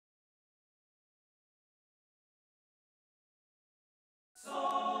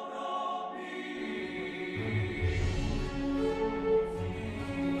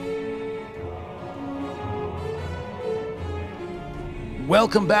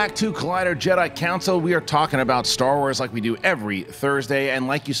Welcome back to Collider Jedi Council. We are talking about Star Wars like we do every Thursday. And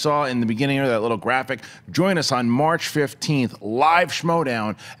like you saw in the beginning of that little graphic, join us on March 15th, live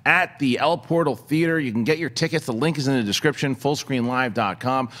Schmodown at the El Portal Theater. You can get your tickets. The link is in the description,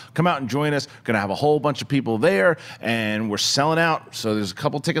 fullscreenlive.com. Come out and join us. Going to have a whole bunch of people there, and we're selling out. So there's a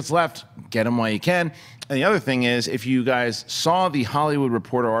couple tickets left. Get them while you can. And the other thing is, if you guys saw the Hollywood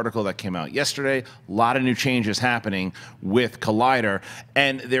Reporter article that came out yesterday, a lot of new changes happening with Collider,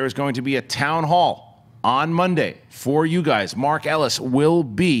 and there is going to be a town hall on Monday for you guys. Mark Ellis will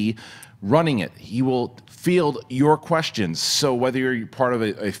be running it. He will field your questions. So whether you're part of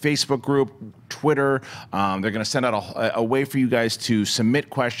a Facebook group, Twitter, they're going to send out a way for you guys to submit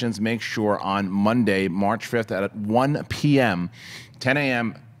questions. Make sure on Monday, March 5th at 1 p.m., 10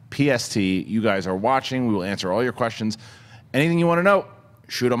 a.m., PST, you guys are watching. We will answer all your questions. Anything you want to know,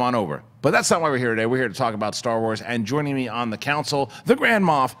 shoot them on over. But that's not why we're here today. We're here to talk about Star Wars. And joining me on the council, the Grand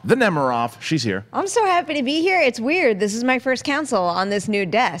Moff, the Nemiroff. She's here. I'm so happy to be here. It's weird. This is my first council on this new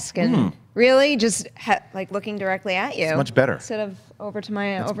desk, and really just like looking directly at you. It's much better Instead of over to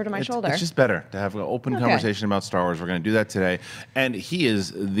my shoulder. It's just better to have an open conversation about Star Wars. We're going to do that today. And he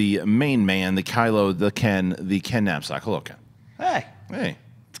is the main man, the Kylo, the Ken Napzok. Hello, Ken. Hey. Hey.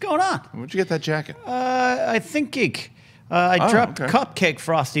 What's going on? Where'd you get that jacket? I think geek. I dropped cupcake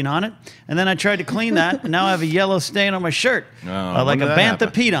frosting on it, and then I tried to clean that, and now I have a yellow stain on my shirt. Like a bantha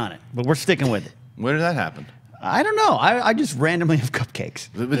peed on it, but we're sticking with it. When did that happen? I don't know. I just randomly have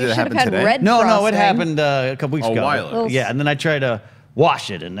cupcakes. Did it happen today? No, it happened a couple weeks ago. A while ago. Yeah, and then I tried to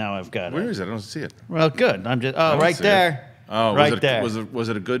wash it, and now I've got it. Where is it? I don't see it. Well, good. I'm just right there. Oh, right there. Was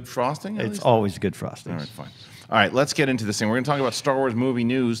it a good frosting? It's always good frosting. All right, fine. All right, let's get into this thing. We're going to talk about Star Wars movie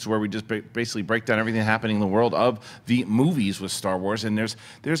news, where we just basically break down everything happening in the world of the movies with Star Wars. And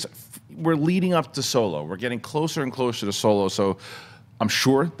we're leading up to Solo. We're getting closer and closer to Solo. So I'm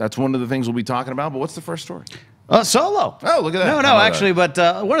sure that's one of the things we'll be talking about. But what's the first story? Solo. Oh, look at that. No, actually, but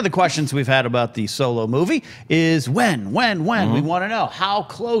one of the questions we've had about the Solo movie is when? We want to know, how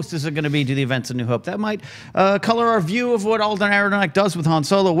close is it going to be to the events of New Hope? That might color our view of what Alden Ehrenreich does with Han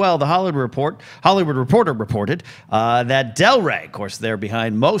Solo. Well, the Hollywood Reporter reported that Del Rey, of course, they're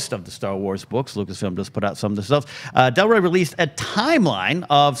behind most of the Star Wars books. Lucasfilm just put out some of the stuff. Del Rey released a timeline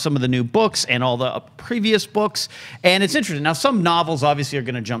of some of the new books and all the previous books. And it's interesting. Now, some novels obviously are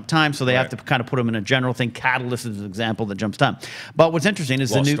going to jump time, so they have to kind of put them in a general thing. Catalyst is an example that jumps time. But what's interesting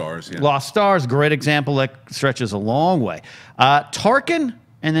is Lost Stars, great example that stretches a long way. Tarkin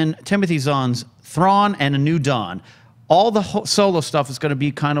and then Timothy Zahn's Thrawn and A New Dawn. All the Solo stuff is going to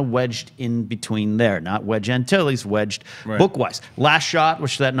be kind of wedged in between there. Not wedge Antilles, wedged book-wise. Last Shot,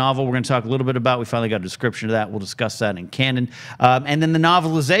 which is that novel we're going to talk a little bit about. We finally got a description of that. We'll discuss that in canon. And then the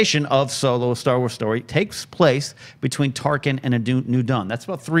novelization of Solo, a Star Wars story, takes place between Tarkin and A New Dawn. That's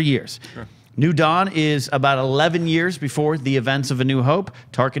about 3 years. Sure. New Dawn is about 11 years before the events of A New Hope.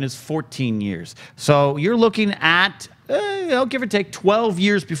 Tarkin is 14 years. So you're looking at, give or take 12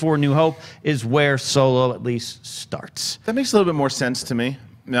 years before New Hope is where Solo at least starts. That makes a little bit more sense to me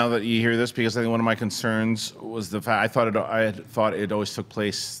now that you hear this, because I think one of my concerns was the fact I had thought it always took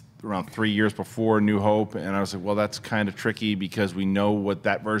place around 3 years before New Hope, and I was like, well, that's kind of tricky because we know what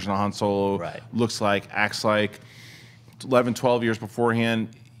that version of Han Solo looks like, acts like. 11, 12 years beforehand,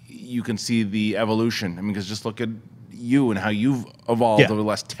 you can see the evolution. I mean, because just look at you and how you've evolved over the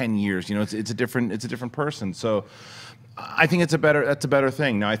last 10 years. You know, it's a different person. So I think that's a better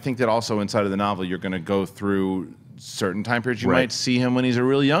thing. Now, I think that also inside of the novel, you're going to go through certain time periods. You might see him when he's a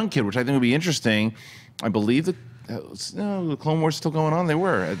really young kid, which I think would be interesting. I believe that the Clone Wars still going on. They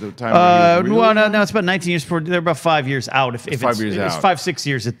were at the time. Well, no, it's about 19 years before. They're about 5 years out. If it's 5-6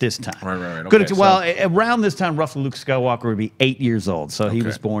 years at this time. Right. Okay, well, around this time, roughly, Luke Skywalker would be 8 years old. So he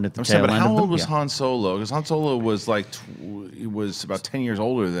was born at the tail end. But how old was Han Solo? Because Han Solo was he was about 10 years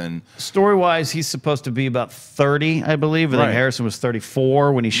older than. Story-wise, he's supposed to be about 30, I believe. And then Harrison was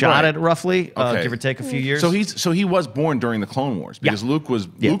 34 when he shot it, roughly, give or take a few years. So he was born during the Clone Wars because Luke was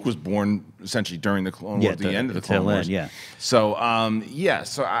born essentially during the Clone Wars, the end of the Clone Wars. So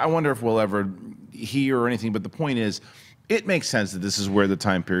so I wonder if we'll ever hear anything. But the point is, it makes sense that this is where the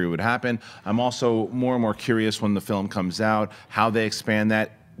time period would happen. I'm also more and more curious when the film comes out, how they expand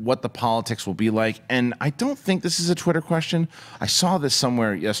that, what the politics will be like. And I don't think this is a Twitter question. I saw this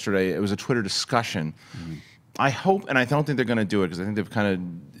somewhere yesterday. It was a Twitter discussion. I hope, and I don't think they're going to do it because I think they've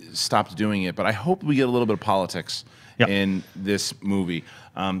kind of stopped doing it, but I hope we get a little bit of politics in this movie.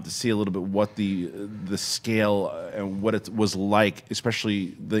 to see a little bit what the scale and what it was like,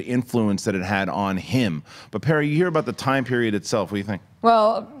 especially the influence that it had on him. But Perri, you hear about the time period itself. What do you think?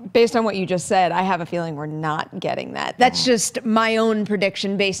 Well, based on what you just said, I have a feeling we're not getting that. That's just my own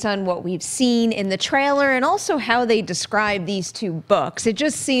prediction based on what we've seen in the trailer and also how they describe these two books. It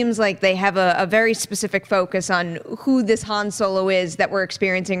just seems like they have a very specific focus on who this Han Solo is that we're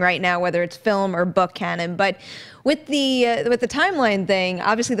experiencing right now, whether it's film or book canon. But with the timeline thing,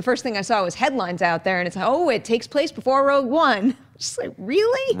 obviously the first thing I saw was headlines out there, and it's like, oh, it takes place before Rogue One. Just like,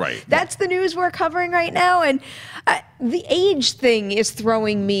 really? Right. That's the news we're covering right now? And the age thing is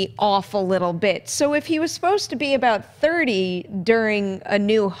throwing me off a little bit. So if he was supposed to be about 30 during A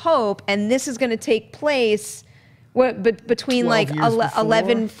New Hope, and this is going to take place between like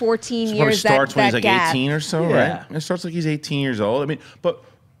 11, 14 years, starts when he's like gap. 18 or so, right? It starts like he's 18 years old. I mean, but...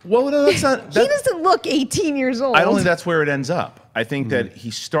 Well, no, that's not... He doesn't look 18 years old. I don't think that's where it ends up. I think that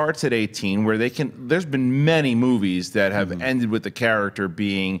he starts at 18, where they can... There's been many movies that have ended with the character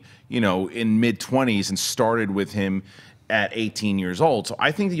being, you know, in mid-20s and started with him at 18 years old. So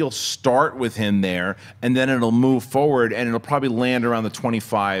I think that you'll start with him there, and then it'll move forward, and it'll probably land around the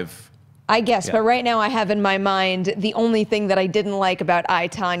 25... I guess, but right now I have in my mind the only thing that I didn't like about I,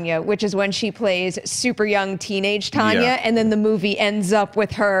 Tanya, which is when she plays super young teenage Tanya, and then the movie ends up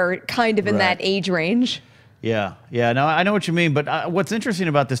with her kind of in that age range. Yeah, no, I know what you mean, but what's interesting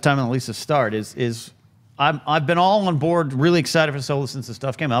about this time on Lisa's start is I've been all on board, really excited for Solo since the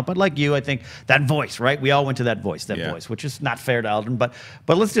stuff came out, but like you, I think that voice, right? We all went to that voice, which is not fair to Alden, but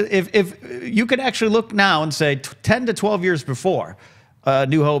let's do, if you could actually look now and say 10 to 12 years before,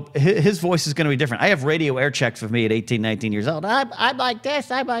 New Hope, his voice is going to be different. I have radio air checks with me at 18, 19 years old. I'm like this.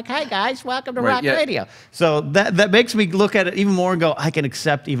 I'm like, hey, guys, welcome to Rock Radio. So that makes me look at it even more and go, I can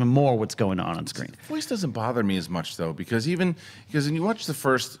accept even more what's going on screen. The voice doesn't bother me as much, though, because when you watch the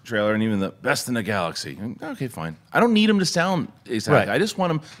first trailer and even the Best in the Galaxy, okay, fine. I don't need him to sound exactly. Right. I just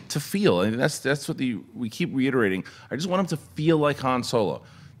want him to feel. And that's what we keep reiterating. I just want him to feel like Han Solo.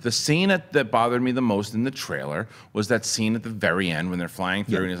 The scene that bothered me the most in the trailer was that scene at the very end when they're flying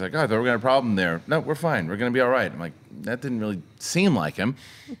through, and he's like, oh, I thought we got a problem there. No, we're fine. We're going to be all right. I'm like, that didn't really seem like him.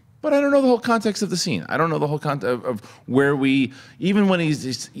 But I don't know the whole context of the scene. I don't know the whole context of where even when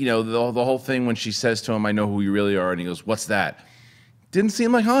he's you know, the whole thing when she says to him, I know who you really are, and he goes, what's that? Didn't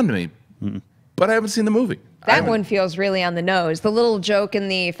seem like Han to me. But I haven't seen the movie. That one feels really on the nose. The little joke in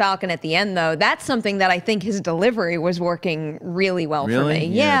the Falcon at the end, though, that's something that I think his delivery was working really well for me.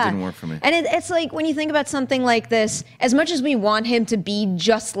 Yeah, it didn't work for me. And it's like when you think about something like this, as much as we want him to be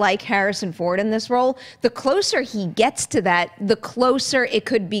just like Harrison Ford in this role, the closer he gets to that, the closer it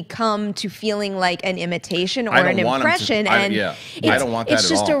could become to feeling like an imitation or an impression. I don't want that it's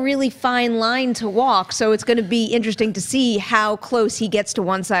just at all. a really fine line to walk. So it's going to be interesting to see how close he gets to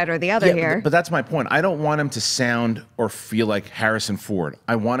one side or the other here. But that's my point. I don't want him to sound or feel like Harrison Ford.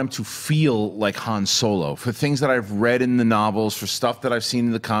 I want him to feel like Han Solo. For things that I've read in the novels, for stuff that I've seen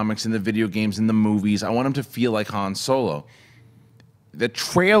in the comics, in the video games, in the movies, I want him to feel like Han Solo. The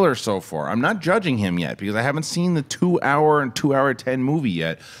trailer so far, I'm not judging him yet because I haven't seen the 2 hour and 2 hour 10 movie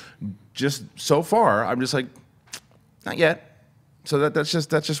yet. Just so far, I'm just like, not yet. So that's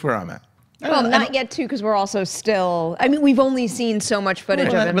just where I'm at. Well, not yet, too, because we're also still... I mean, we've only seen so much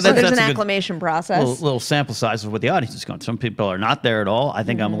footage of him, so there's an acclimation process. Little sample size of what the audience is going. Some people are not there at all. I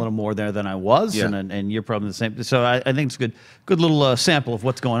think I'm a little more there than I was, and you're probably the same. So I think it's a good little sample of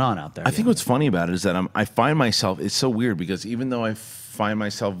what's going on out there. I think what's funny about it is that I find myself... It's so weird, because even though I find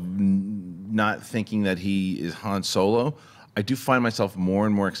myself not thinking that he is Han Solo, I do find myself more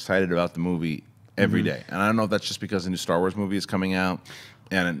and more excited about the movie every day. And I don't know if that's just because the new Star Wars movie is coming out,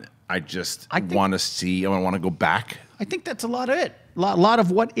 and... I want to see. I want to go back. I think that's a lot of it. A lot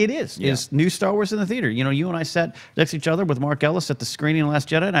of what it is new Star Wars in the theater. You know, you and I sat next to each other with Mark Ellis at the screening of Last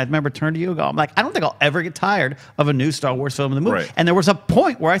Jedi, and I remember turning to you and go, I'm like, I don't think I'll ever get tired of a new Star Wars film in the movie. Right. And there was a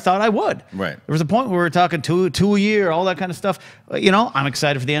point where I thought I would. Right. There was a point where we were talking two a year, all that kind of stuff. You know, I'm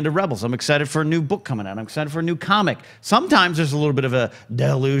excited for the end of Rebels. I'm excited for a new book coming out. I'm excited for a new comic. Sometimes there's a little bit of a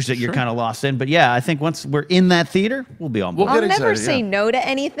deluge that you're kind of lost in. But yeah, I think once we're in that theater, we'll be on board. I'll never say no to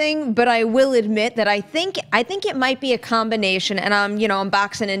anything, but I will admit that I think it might be a combination, and I'm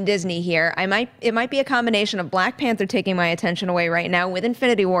boxing in Disney here. It might be a combination of Black Panther taking my attention away right now with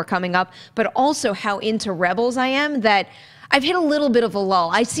Infinity War coming up, but also how into Rebels I am that I've hit a little bit of a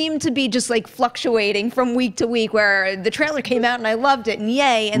lull. I seem to be just like fluctuating from week to week where the trailer came out and I loved it and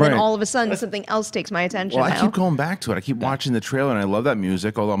yay, and then all of a sudden something else takes my attention. Well, I keep going back to it. I keep watching the trailer and I love that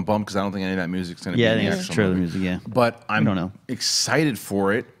music, although I'm bummed because I don't think any of that music's going to be in the actual trailer movie. music, But I don't know. excited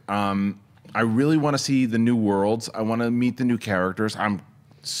for it. I really want to see the new worlds. I want to meet the new characters. I'm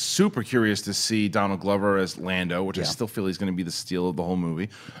super curious to see Donald Glover as Lando, which I still feel he's going to be the steal of the whole movie.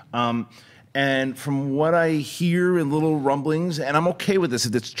 And from what I hear in little rumblings, and I'm okay with this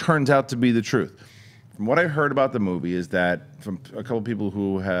if this turns out to be the truth. From what I heard about the movie is that, from a couple of people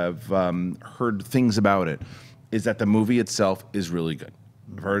who have heard things about it, is that the movie itself is really good.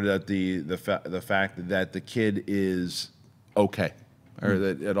 I've heard that the fact that the kid is okay, or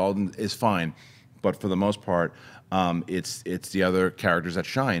that it all is fine, but for the most part, it's the other characters that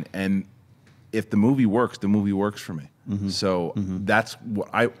shine. And if the movie works for me. So that's what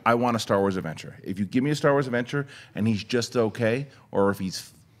I want, a Star Wars adventure. If you give me a Star Wars adventure and he's just okay, or if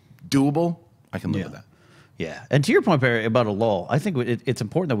he's doable, I can live with that. Yeah, and to your point, Perri, about a lull, I think it's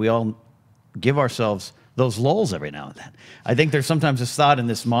important that we all give ourselves those lulls every now and then. I think there's sometimes this thought in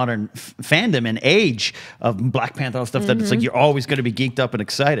this modern fandom and age of Black Panther and stuff that it's like you're always going to be geeked up and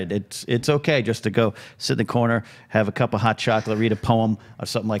excited. It's okay just to go sit in the corner, have a cup of hot chocolate, read a poem or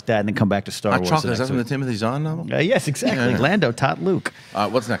something like that, and then come back to Star Wars. Hot chocolate, is that from the Timothy Zahn novel? Yes, exactly. Lando taught Luke.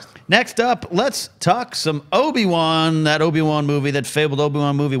 What's next? Next up, let's talk some Obi-Wan, that Obi-Wan movie, that fabled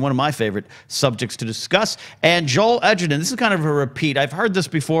Obi-Wan movie, one of my favorite subjects to discuss. And Joel Edgerton, this is kind of a repeat. I've heard this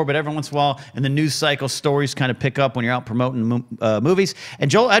before, but every once in a while in the news cycle, stories kind of pick up when you're out promoting movies. And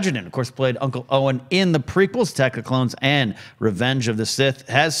Joel Edgerton, of course, played Uncle Owen in the prequels, Attack of the Clones and Revenge of the Sith,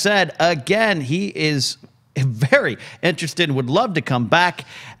 has said again he is very interested and would love to come back.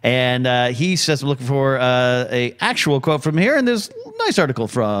 And he says, I'm looking for a actual quote from here. And there's a nice article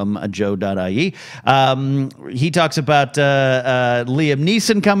from Joe.ie. He talks about Liam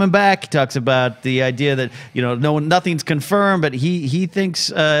Neeson coming back. He talks about the idea that, nothing's confirmed, but he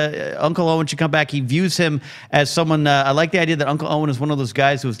thinks Uncle Owen should come back. He views him as someone, I like the idea that Uncle Owen is one of those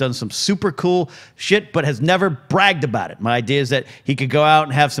guys who has done some super cool shit, but has never bragged about it. My idea is that he could go out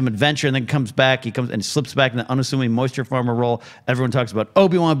and have some adventure and then comes back. He comes and slips back in the unassuming moisture farmer role. Everyone talks about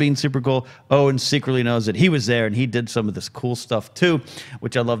Obi-Wan being super cool. Owen secretly knows that he was there and he did some of this cool stuff too,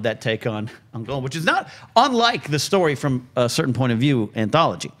 which I love that take on Uncle Owen, which is not unlike the story from a certain point of view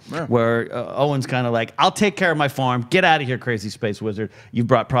anthology, where Owen's kind of like, I'll take care of my farm. Get out of here, crazy space wizard. You've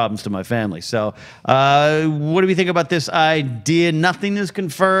brought problems to my family. So what do we think about this idea? Nothing is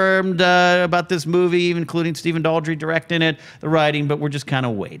confirmed about this movie, including Stephen Daldry directing it, the writing, but we're just kind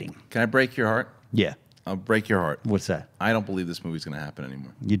of waiting. Can I break your heart? Yeah. I'll break your heart. What's that? I don't believe this movie's going to happen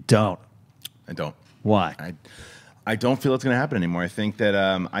anymore. You don't? I don't. Why? I don't feel it's going to happen anymore. I think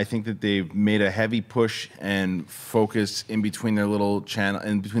that they've made a heavy push and focus in between their little channel,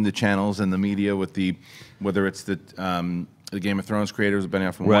 in between the channels and the media, with whether it's the Game of Thrones creators, Ben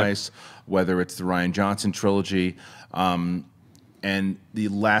Affleck and Weiss, whether it's the Rian Johnson trilogy, and the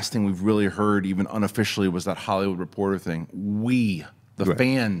last thing we've really heard, even unofficially, was that Hollywood Reporter thing. We, the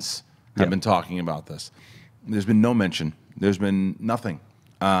fans, have been talking about this. There's been no mention. There's been nothing.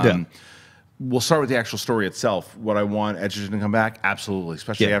 We'll start with the actual story itself. What I want Edgerton to come back, absolutely,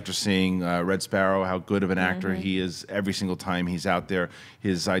 especially after seeing Red Sparrow, how good of an actor he is every single time he's out there.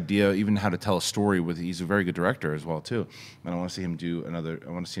 His idea, even how to tell a story he's a very good director as well too. And I want to see him I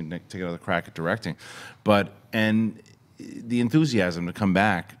want to see him take another crack at directing. And the enthusiasm to come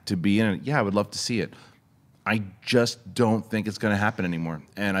back, to be in it, I would love to see it. I just don't think it's going to happen anymore.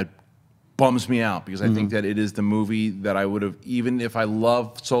 And it bums me out, because I think that it is the movie that I would have, even if I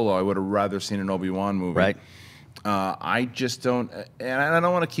love Solo, I would have rather seen an Obi-Wan movie. Right. I just don't, and I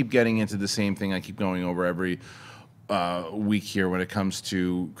don't want to keep getting into the same thing I keep going over every week here when it comes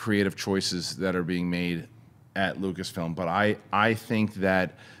to creative choices that are being made at Lucasfilm. But I think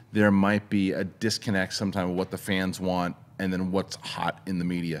that there might be a disconnect sometime with what the fans want and then what's hot in the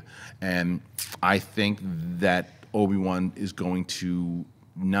media. And I think that Obi-Wan is going to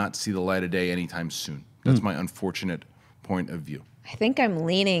not see the light of day anytime soon. That's my unfortunate point of view. I think I'm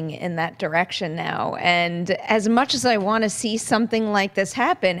leaning in that direction now. And as much as I want to see something like this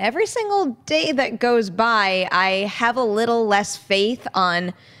happen, every single day that goes by, I have a little less faith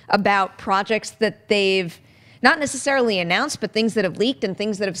about projects that they've not necessarily announced, but things that have leaked and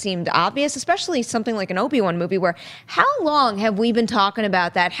things that have seemed obvious, especially something like an Obi-Wan movie, where how long have we been talking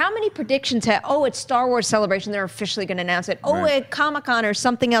about that? How many predictions it's Star Wars Celebration, they're officially going to announce it. At Comic-Con or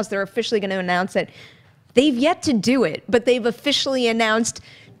something else, they're officially going to announce it. They've yet to do it, but they've officially announced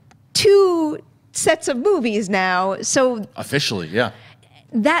 2 sets of movies now. So officially, yeah.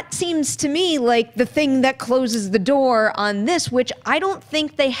 That seems to me like the thing that closes the door on this, which I don't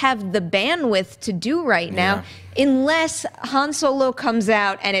think they have the bandwidth to do right now, unless Han Solo comes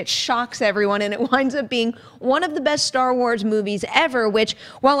out and it shocks everyone and it winds up being one of the best Star Wars movies ever, which,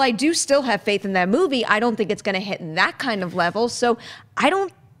 while I do still have faith in that movie, I don't think it's going to hit that kind of level. So I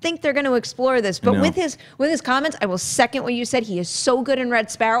don't think they're going to explore this. But with his comments, I will second what you said. He is so good in Red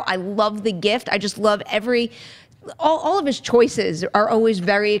Sparrow. I love the gift. I just love all of his choices are always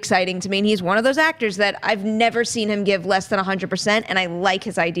very exciting to me. And he's one of those actors that I've never seen him give less than 100%. And I like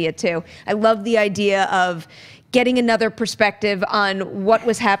his idea too. I love the idea of getting another perspective on what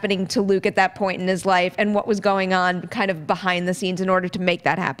was happening to Luke at that point in his life and what was going on kind of behind the scenes in order to make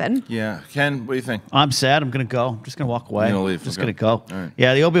that happen. Yeah. Ken, what do you think? I'm sad. I'm going to go. I'm just going to walk away. You're gonna leave. Just Okay. going to go. All right.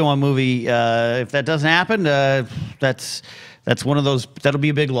 Yeah, the Obi-Wan movie, if that doesn't happen, that's one of those. That'll be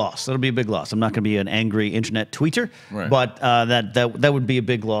a big loss. That'll be a big loss. I'm not going to be an angry internet tweeter, Right. but that would be a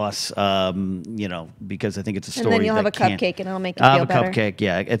big loss. Because I think it's a story. And then you'll have a that cupcake, and it'll make you I'll feel have better. a cupcake.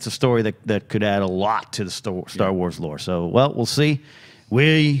 Yeah, it's a story that could add a lot to the Star Wars lore. So, well, we'll see.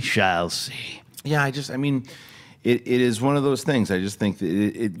 We shall see. Yeah, I mean, it is one of those things. I just think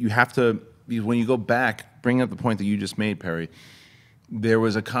that you have to, when you go back, bring up the point that you just made, Perri. There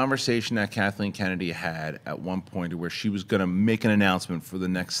was a conversation that Kathleen Kennedy had at one point where she was going to make an announcement for the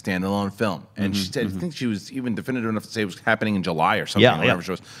next standalone film. And she said, I think she was even definitive enough to say it was happening in July or something, or whatever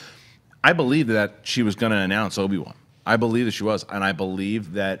she was. I believe that she was going to announce Obi-Wan. I believe that she was. And I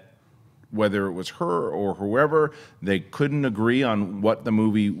believe that whether it was her or whoever, they couldn't agree on what the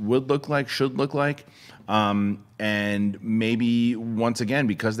movie would look like, should look like. And maybe once again,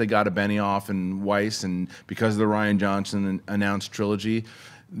 because they got a Benioff and Weiss, and because of the Rian Johnson announced trilogy,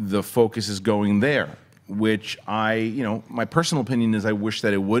 the focus is going there. Which my personal opinion is I wish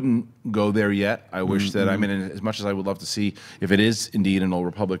that it wouldn't go there yet. I wish that, I mean, as much as I would love to see if it is indeed an Old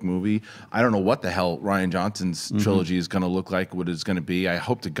Republic movie, I don't know what the hell Rian Johnson's trilogy is going to look like, what it's going to be. I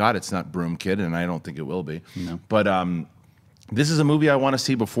hope to God it's not Broom Kid, and I don't think it will be. No. But this is a movie I want to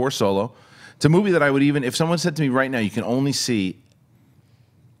see before Solo. It's a movie that I would even, if someone said to me right now, you can only see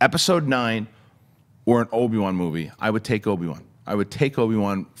Episode 9 or an Obi-Wan movie, I would take Obi-Wan. I would take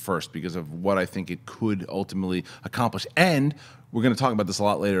Obi-Wan first because of what I think it could ultimately accomplish. And we're going to talk about this a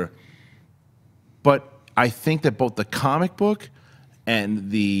lot later. But I think that both the comic book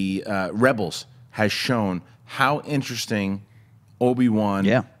and the Rebels has shown how interesting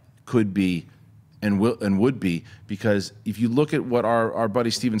Obi-Wan could be and would be, because if you look at what our buddy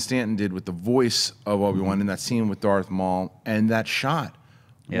Stephen Stanton did with the voice of Obi-Wan in that scene with Darth Maul and that shot,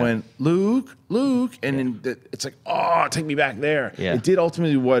 when Luke, and then it's like, oh, take me back there. Yeah. It did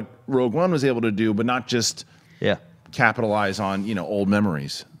ultimately what Rogue One was able to do, but not just capitalize on old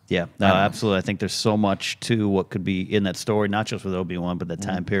memories. Yeah, no, absolutely. I think there's so much to what could be in that story, not just with Obi-Wan, but the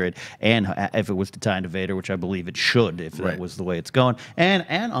time period, and if it was to tie into Vader, which I believe it should, if that was the way it's going,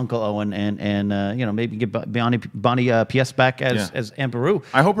 and Uncle Owen, and maybe get Bonnie P.S. back as Emperor.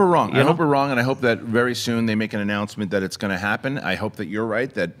 I hope we're wrong. I hope we're wrong, and I hope that very soon they make an announcement that it's going to happen. I hope that you're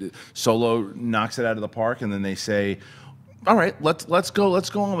right, that Solo knocks it out of the park, and then they say, all right, let's go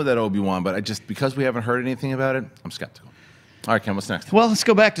on with that Obi-Wan. But because we haven't heard anything about it, I'm skeptical. All right, Ken, what's next? Well, let's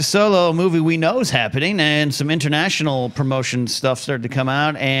go back to Solo, a movie we know is happening, and some international promotion stuff started to come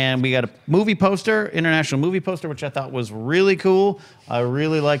out, and we got a movie poster, international movie poster, which I thought was really cool. I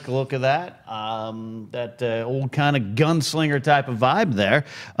really like the look of that. That old kind of gunslinger type of vibe there.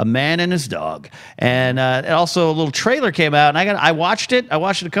 A man and his dog. And also a little trailer came out, and I watched it. I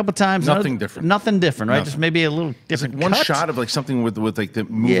watched it a couple times. Nothing different. Nothing different, right? Just maybe a little different. It's like one shot of like something with like the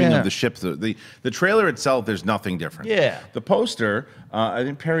moving of the ship. The trailer itself, there's nothing different. Yeah. The poster, I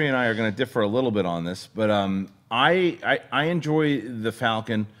think Perri and I are going to differ a little bit on this, but I enjoy the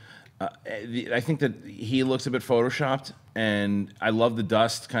Falcon. I think that he looks a bit photoshopped, and I love the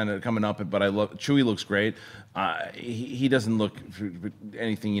dust kind of coming up. But I love Chewie looks great. He doesn't look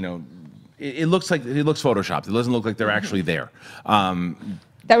anything. It looks like he looks photoshopped. It doesn't look like they're actually there.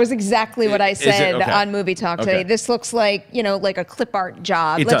 That was exactly what I said okay? on Movie Talk today. This looks like, like a clip art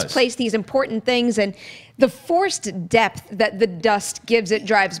job. Let's place these important things, and the forced depth that the dust gives it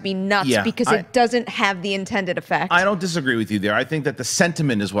drives me nuts because it doesn't have the intended effect. I don't disagree with you there. I think that the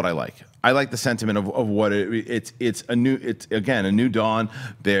sentiment is what I like. I like the sentiment of what it's a new dawn.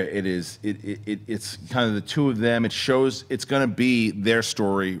 There it is. It's kind of the two of them. It shows it's going to be their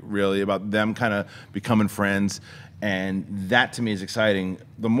story really about them kind of becoming friends. And that to me is exciting.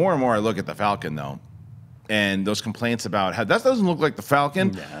 The more and more I look at the Falcon, though, and those complaints about how that doesn't look like the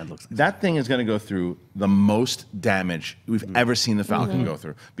Falcon, that thing is going to go through the most damage we've ever seen the Falcon go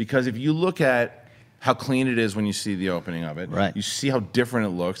through. Because if you look at how clean it is when you see the opening of it, you see how different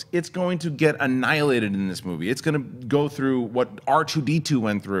it looks, it's going to get annihilated in this movie. It's going to go through what R2-D2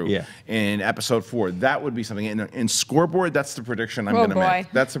 went through in Episode 4. That would be something. In Scoreboard, that's the prediction I'm going to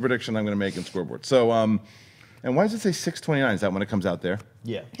make. That's the prediction I'm going to make in Scoreboard. So, and why does it say 6/29? Is that when it comes out there?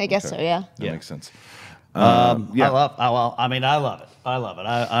 Yeah. I guess so, yeah. That makes sense. I love it. I love it.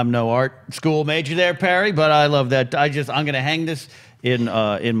 I'm no art school major there, Perry, but I love that. I'm going to hang this in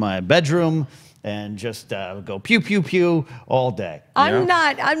my bedroom and just go pew pew pew all day. I'm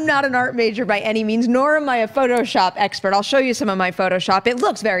not an art major by any means, nor am I a Photoshop expert. I'll show you some of my Photoshop. It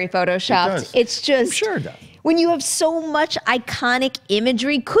looks very Photoshopped. It's just Sure it does. When you have so much iconic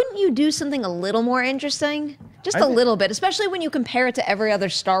imagery, couldn't you do something a little more interesting? Just a little bit, especially when you compare it to every other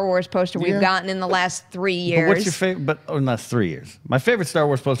Star Wars poster we've gotten in the last 3 years. But what's your favorite? Not 3 years. My favorite Star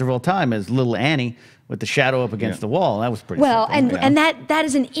Wars poster of all time is Little Annie with the shadow up against the wall. That was pretty. Well, simple. and that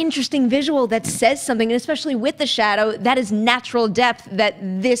is an interesting visual that says something, and especially with the shadow, that is natural depth that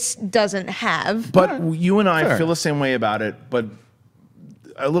this doesn't have. But you and I feel the same way about it, but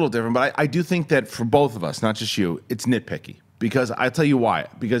a little different. But I do think that for both of us, not just you, it's nitpicky. Because I'll tell you why.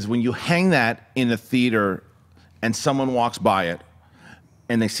 Because when you hang that in a theater and someone walks by it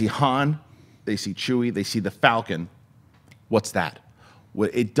and they see Han, they see Chewie, they see the Falcon, what's that?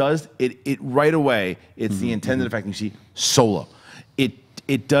 What it does, it right away, it's the intended effect. You see Solo.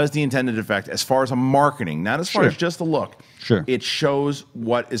 It does the intended effect as far as a marketing, not as far as just the look. Sure. It shows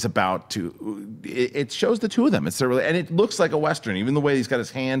what is about to. It shows the two of them. It's really, and it looks like a Western. Even the way he's got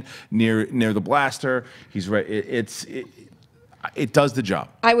his hand near the blaster. He's right. It does the job.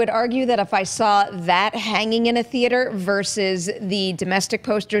 I would argue that if I saw that hanging in a theater versus the domestic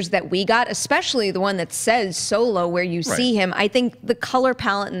posters that we got, especially the one that says Solo where you see him, I think the color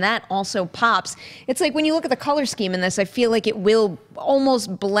palette in that also pops. It's like when you look at the color scheme in this, I feel like it will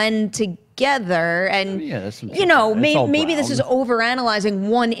almost blend together. And, you know, maybe this is overanalyzing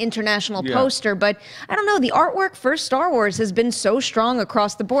one international poster, but I don't know. The artwork for Star Wars has been so strong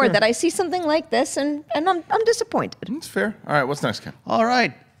across the board that I see something like this and I'm disappointed. That's fair. All right, what's next, Ken? All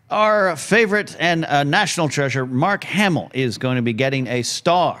right. Our favorite and national treasure, Mark Hamill, is going to be getting a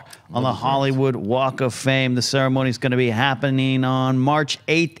star on the Hollywood Walk of Fame. The ceremony is going to be happening on March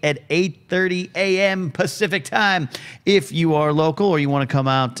 8th at 8:30 a.m. Pacific time. If you are local or you want to come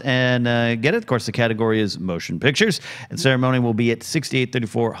out and get it, of course, the category is motion pictures. And the ceremony will be at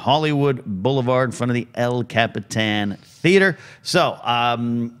 6834 Hollywood Boulevard in front of the El Capitan Theater. So,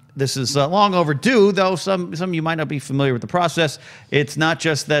 this is long overdue, though some of you might not be familiar with the process. It's not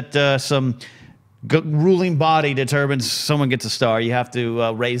just that some ruling body determines someone gets a star. You have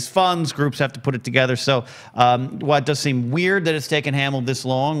to raise funds. Groups have to put it together. So while it does seem weird that it's taken Hamill this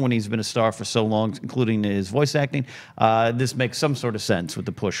long when he's been a star for so long, including his voice acting, this makes some sort of sense with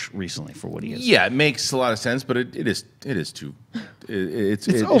the push recently for what he is. Yeah, it makes a lot of sense, but it is too. It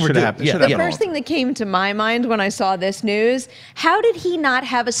overdue. should happen. The first thing that came to my mind when I saw this news, how did he not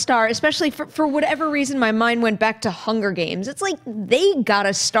have a star? Especially for whatever reason, my mind went back to Hunger Games. It's like they got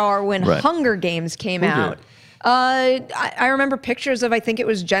a star when Hunger Games came out. I remember pictures of, I think it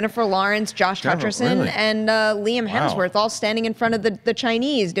was Jennifer Lawrence, Josh Hutcherson, and Liam Hemsworth all standing in front of the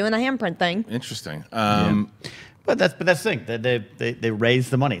Chinese doing the handprint thing. Interesting. But that's the thing. They raise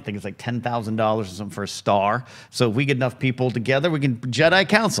the money. I think it's like $10,000 or something for a star. So if we get enough people together, we can Jedi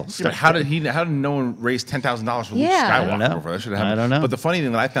Council. But how did no one raise $10,000 for Luke Skywalker? That should have happened. I don't know. But the funny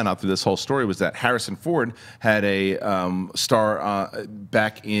thing that I found out through this whole story was that Harrison Ford had a star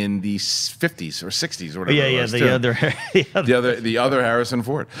back in the 50s or 60s or whatever. The other Harrison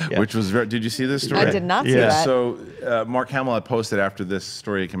Ford, which was very. Did you see this story? I did not see that. So Mark Hamill had posted after this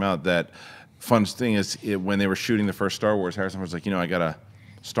story came out that. Fun thing is, when they were shooting the first Star Wars, Harrison was like, I got a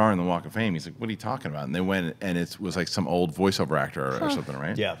star in the Walk of Fame. He's like, what are you talking about? And they went, and it was like some old voiceover actor or something,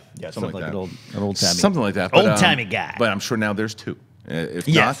 right? Yeah, something like that. An old timey. Something like that. Old-timey guy. But I'm sure now there's two. If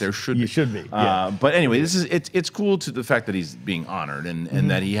not, there should be. You should be. But anyway, it's cool to the fact that he's being honored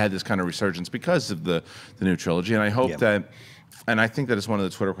and that he had this kind of resurgence because of the new trilogy. And I hope that, and I think that it's one of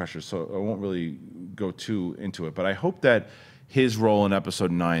the Twitter questions, so I won't really go too into it, but I hope that his role in Episode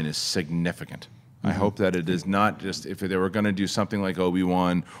 9 is significant. I hope that it is not just, if they were going to do something like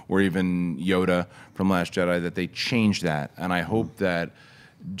Obi-Wan or even Yoda from Last Jedi, that they change that. And I hope that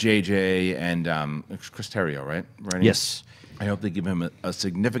JJ and Chris Terrio, right? Yes. I hope they give him a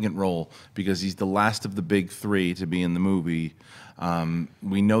significant role because he's the last of the big three to be in the movie.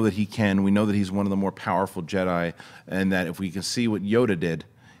 We know that he can. We know that he's one of the more powerful Jedi, and that if we can see what Yoda did,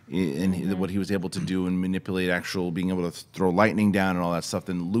 and what he was able to do and manipulate being able to throw lightning down and all that stuff,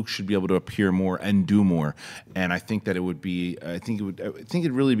 then Luke should be able to appear more and do more. And I think that it would be, I think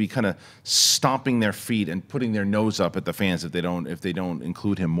it'd really be kind of stomping their feet and putting their nose up at the fans if they don't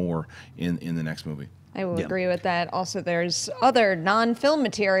include him more in the next movie. I will agree with that. Also, there's other non-film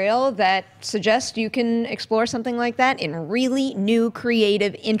material that suggests you can explore something like that in really new,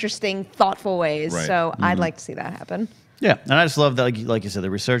 creative, interesting, thoughtful ways. So I'd like to see that happen. Yeah, and I just love that, like you said,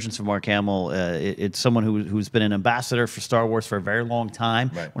 the resurgence of Mark Hamill. It's someone who's been an ambassador for Star Wars for a very long time,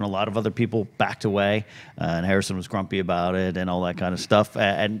 when a lot of other people backed away, and Harrison was grumpy about it and all that kind of stuff.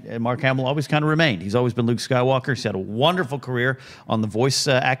 And Mark Hamill always kind of remained. He's always been Luke Skywalker. He's had a wonderful career on the voice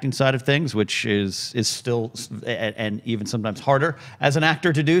acting side of things, which is still and even sometimes harder as an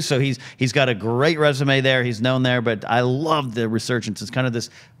actor to do. So he's got a great resume there. He's known there, but I love the resurgence. It's kind of this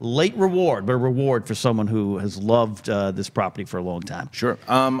late reward, but a reward for someone who has loved this property for a long time. Sure.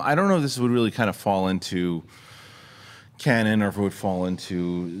 I don't know if this would really kind of fall into canon or if it would fall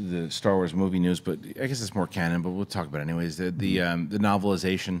into the Star Wars movie news, but I guess it's more canon, but we'll talk about it anyways. The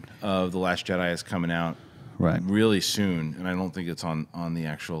novelization of The Last Jedi is coming out really soon, and I don't think it's on the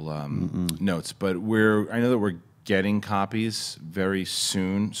actual notes, but I know that we're getting copies very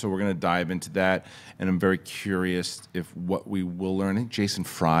soon, so we're going to dive into that, and I'm very curious if what we will learn. I think Jason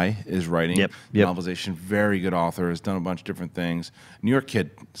Fry is writing the novelization. Very good author, has done a bunch of different things. New York kid,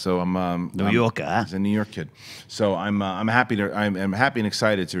 so I'm New Yorker. He's a New York kid, so I'm happy and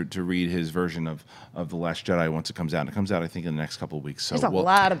excited to read his version of The Last Jedi once it comes out. And it comes out, I think, in the next couple of weeks. So there's a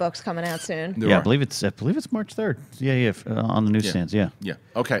lot of books coming out soon. Yeah, I believe it's March 3rd. Yeah, on the newsstands. Yeah.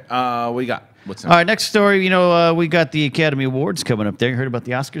 Okay. What you got? What's next? All right, next story. We got the Academy Awards coming up there. You heard about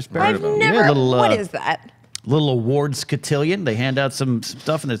the Oscars? I've never. What is that? Little awards cotillion. They hand out some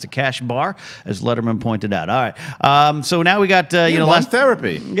stuff, and there's a cash bar, as Letterman pointed out. All right. So now we got Last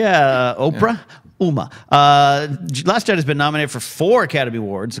Therapy. Yeah, Oprah. Uma. Last Jedi has been nominated for 4 Academy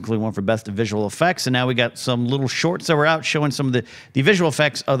Awards, including one for Best of Visual Effects, and now we got some little shorts that were out showing some of the visual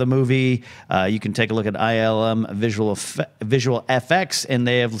effects of the movie. You can take a look at ILM Visual FX, and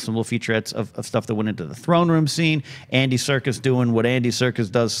they have some little featurettes of stuff that went into the throne room scene. Andy Serkis doing what Andy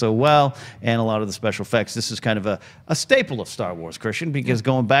Serkis does so well, and a lot of the special effects. This is kind of a staple of Star Wars, Christian, because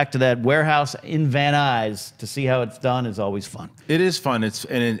going back to that warehouse in Van Nuys to see how it's done is always fun. It is fun. It's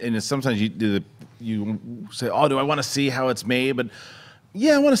sometimes you do you say, oh, do I want to see how it's made? But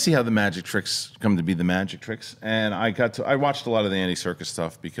yeah, I want to see how the magic tricks come to be the magic tricks. And I watched a lot of the Andy Serkis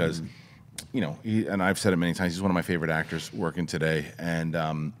stuff because, and I've said it many times, he's one of my favorite actors working today. And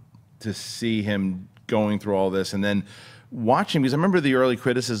to see him going through all this and then watching, because I remember the early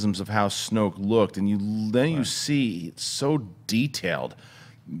criticisms of how Snoke looked, and you see it's so detailed,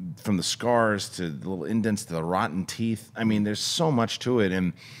 from the scars to the little indents to the rotten teeth. I mean, there's so much to it,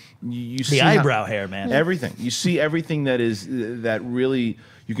 and you see the eyebrow hair, man. Everything. You see everything that really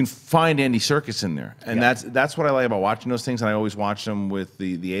you can find Andy Serkis in there, and that's what I like about watching those things. And I always watch them with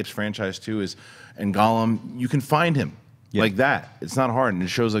the Apes franchise too. And Gollum, you can find him like that. It's not hard, and it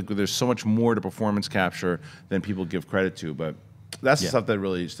shows like there's so much more to performance capture than people give credit to. But that's the stuff that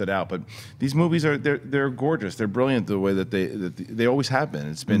really stood out. But these movies they're gorgeous. They're brilliant the way that they always have been.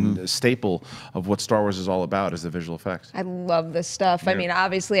 It's been a staple of what Star Wars is all about, is the visual effects. I love this stuff. I mean,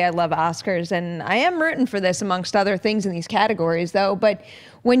 obviously I love Oscars, and I am rooting for this amongst other things in these categories though. But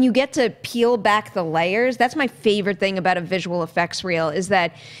when you get to peel back the layers, that's my favorite thing about a visual effects reel, is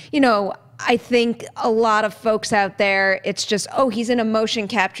that, I think a lot of folks out there, it's just, oh, he's in a motion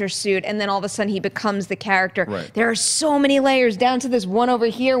capture suit, and then all of a sudden he becomes the character. Right. There are so many layers, down to this one over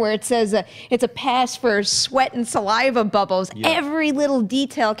here where it says it's a pass for sweat and saliva bubbles. Yeah. Every little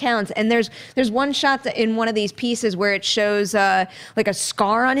detail counts. And there's one shot in one of these pieces where it shows like a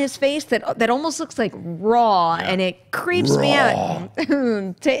scar on his face that almost looks like raw, and it creeps me out.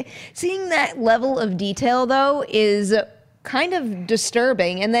 Seeing that level of detail, though, is kind of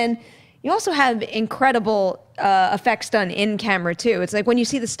disturbing. And then you also have incredible effects done in camera too. It's like when you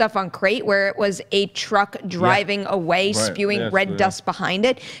see the stuff on Crate where it was a truck driving away, spewing red dust behind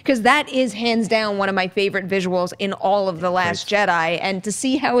it, because that is hands down one of my favorite visuals in all of The Last Jedi. And to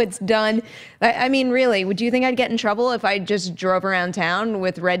see how it's done, I mean, really, would you think I'd get in trouble if I just drove around town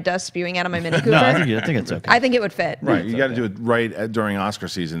with red dust spewing out of my Mini Cooper? No, I think it's okay. I think it would fit. Right, you got to do it right during Oscar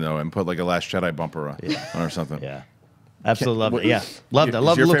season though, and put like a Last Jedi bumper on or something. Yeah. Absolutely loved it. Yeah, loved it. I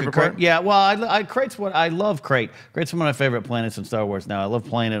love the look of Crate. Yeah, well, Crate's what I love. Crate. Crate's one of my favorite planets in Star Wars. Now I love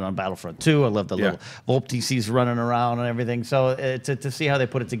playing it on Battlefront 2. I love the little VoLTCs running around and everything. So to see how they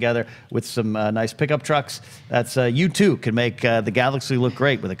put it together with some nice pickup trucks, that's you too can make the Galaxy look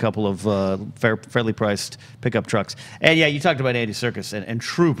great with a couple of fairly priced pickup trucks. And yeah, you talked about Andy Serkis and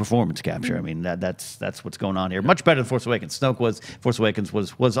true performance capture. I mean that's what's going on here. Much better than Force Awakens. Force Awakens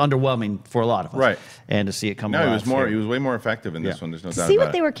was underwhelming for a lot of us. Right. And to see it come. No, he was way more effective in this one. There's no doubt about it. See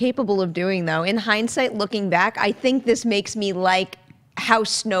what they were capable of doing, though. In hindsight, looking back, I think this makes me like how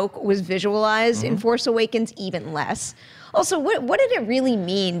Snoke was visualized in Force Awakens even less. Also, what did it really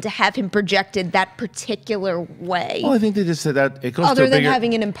mean to have him projected that particular way? Well, I think they just said that it goes Other to a than bigger,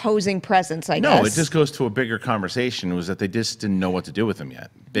 having an imposing presence, I guess. No, it just goes to a bigger conversation. It was that they just didn't know what to do with him yet.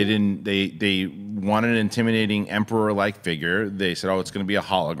 They didn't. They wanted an intimidating emperor-like figure. They said, "Oh, it's going to be a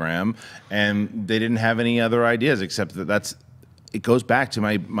hologram," and they didn't have any other ideas except that that's. It goes back to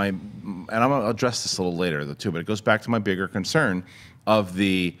my, and I'll address this a little later too. But it goes back to my bigger concern of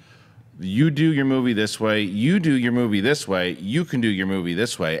the. You do your movie this way, you do your movie this way, you can do your movie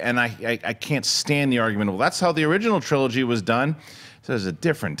this way. And I can't stand the argument, well, that's how the original trilogy was done. So there's a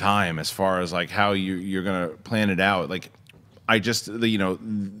different time as far as like how you're going to plan it out. Like,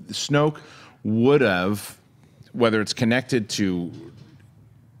 Snoke would have, whether it's connected to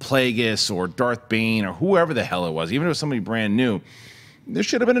Plagueis or Darth Bane or whoever the hell it was, even if it was somebody brand new, there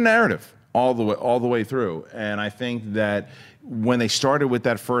should have been a narrative all the way through. And I think that when they started with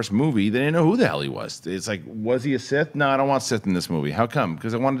that first movie, they didn't know who the hell he was. It's like, was he a Sith? No, I don't want Sith in this movie. How come?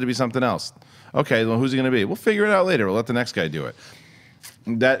 Because I wanted it to be something else. Okay, well, who's he going to be? We'll figure it out later. We'll let the next guy do it.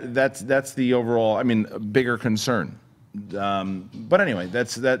 That's the overall, bigger concern. But anyway,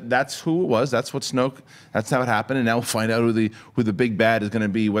 that's who it was. That's what Snoke. That's how it happened. And now we'll find out who the big bad is going to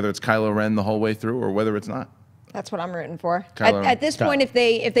be, whether it's Kylo Ren the whole way through or whether it's not. That's what I'm rooting for. At this point, if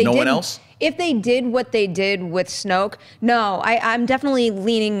they no did, one else? If they did what they did with Snoke, no, I'm definitely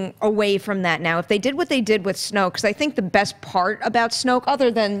leaning away from that now. If they did what they did with Snoke, because I think the best part about Snoke, other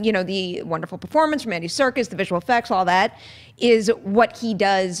than the wonderful performance from Andy Serkis, the visual effects, all that, is what he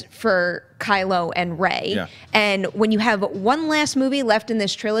does for Kylo and Rey. Yeah. And when you have one last movie left in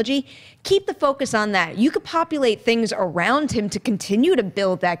this trilogy, keep the focus on that. You could populate things around him to continue to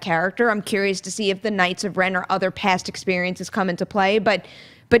build that character. I'm curious to see if the Knights of Ren or other past experiences come into play, but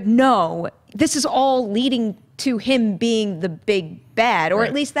no, this is all leading to him being the big bad, or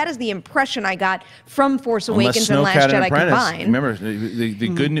at least that is the impression I got from Force Awakens and Last Jedi combined. Remember,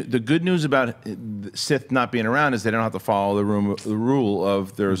 the good news about Sith not being around is they don't have to follow the rule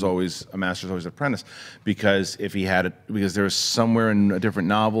of there's always a master's always an apprentice, because if he had it, because there was somewhere in a different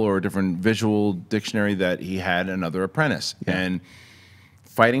novel or a different visual dictionary that he had another apprentice, and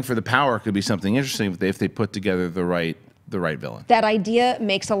fighting for the power could be something interesting if they put together the right villain. That idea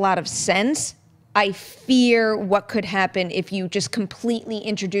makes a lot of sense. I fear what could happen if you just completely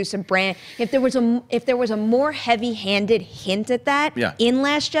introduce a brand. If there was a more heavy-handed hint at that in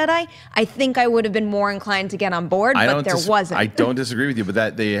Last Jedi, I think I would have been more inclined to get on board, but there wasn't. I don't disagree with you, but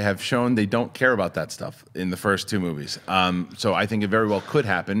that they have shown they don't care about that stuff in the first two movies. So I think it very well could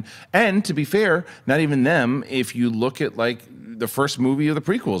happen. And to be fair, not even them. If you look at like the first movie of the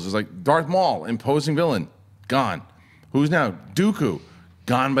prequels, it's like Darth Maul, imposing villain, gone. Who's now? Dooku.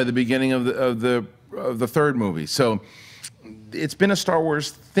 Gone by the beginning of the third movie. So it's been a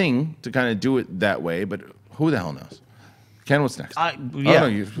StarArs thing to kind of do it that way, but who the hell knows? Ken, what's next? I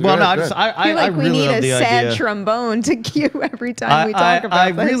feel like we need a sad trombone to cue every time we talk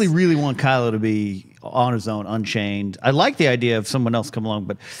about this. I really want Kylo to be on his own, unchained. I like the idea of someone else come along,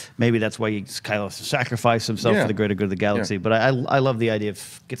 but maybe that's why Kylo has to sacrifice himself for the greater good of the galaxy. But I love the idea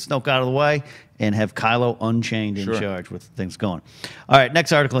of get Snoke out of the way and have Kylo unchained in charge with things going. All right,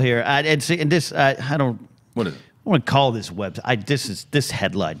 next article here. I don't. What is it? I want to call this website. This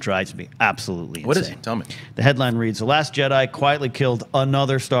headline drives me absolutely insane. What is it? Tell me. The headline reads: "The Last Jedi quietly killed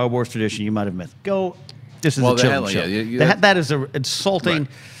another Star Wars tradition you might have missed." This is a children's show. That is an insulting. Right.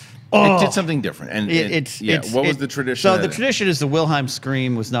 It did something different, and what was the tradition? So the tradition is the Wilhelm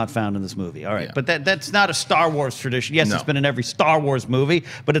scream was not found in this movie. All right, but that's not a Star Wars tradition. Yes, it's been in every Star Wars movie,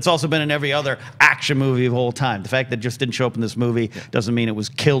 but it's also been in every other action movie of all time. The fact that it just didn't show up in this movie doesn't mean it was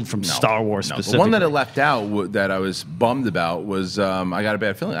killed from Star Wars specifically. The one that it left out that I was bummed about was I got a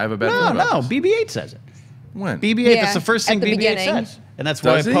bad feeling. I have a bad feeling about this. BB-8 says it. When? BB-8, that's the first thing BB-8 says, and that's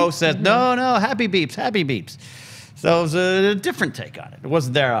why Poe said no, happy beeps, happy beeps. So it was a different take on it. It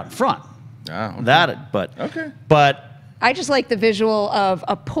wasn't there out front. Oh, okay. But I just like the visual of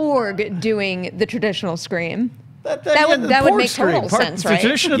a porg doing the traditional scream. That would make total sense, right? The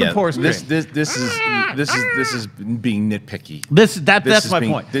tradition of the porg scream. This is being nitpicky. That's my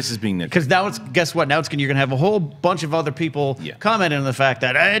point. This is being nitpicky. Because guess what? Now you're going to have a whole bunch of other people commenting on the fact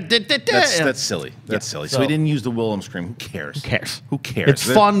that that's silly. That's silly. So we didn't use the Wilhelm scream. Who cares? Who cares? It's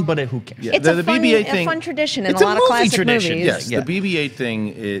fun, but who cares? It's a fun tradition in a lot of classic tradition. movies. Yes, the BB-8 thing.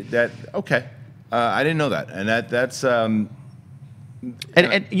 I didn't know that, and that's.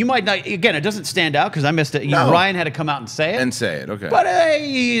 And you might not, again, it doesn't stand out because I missed it. Ryan had to come out and say it. Okay. But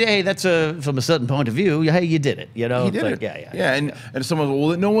hey, that's from a certain point of view. Hey, you did it. He did it. Yeah, and someone,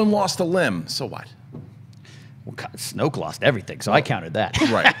 well, no one lost a limb. So what? Well, God, Snoke lost everything, so I counted that.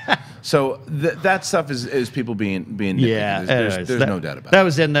 Right. So that stuff is people being nitpicky. Yeah, There's no doubt about it. That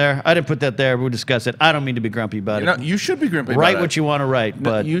was in there. I didn't put that there. We'll discuss it. I don't mean to be grumpy about it. You should be grumpy. Write about what you want to write,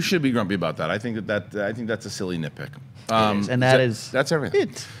 but you should be grumpy about that. I think that's a silly nitpick. That's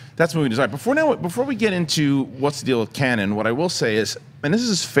everything. That's movie design. Before we get into what's the deal with canon, what I will say is, and this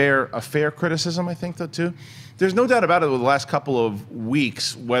is a fair criticism, I think, though, too. There's no doubt about it. Over the last couple of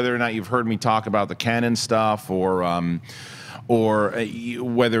weeks, whether or not you've heard me talk about the canon stuff, or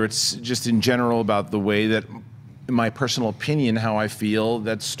whether it's just in general about the way that, in my personal opinion, how I feel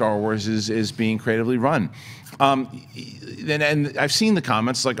that Star Wars is being creatively run. And I've seen the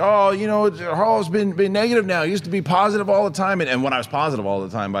comments like, oh, Harlow's been negative now. He used to be positive all the time. And when I was positive all the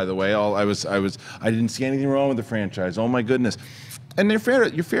time, by the way, I didn't see anything wrong with the franchise. Oh my goodness. And you're fair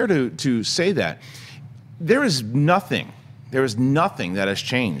to say that. There is nothing that has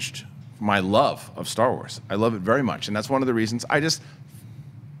changed my love of Star Wars. I love it very much. And that's one of the reasons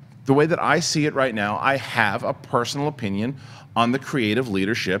the way that I see it right now, I have a personal opinion on the creative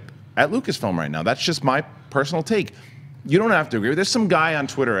leadership at Lucasfilm right now. That's just my personal take. You don't have to agree. There's some guy on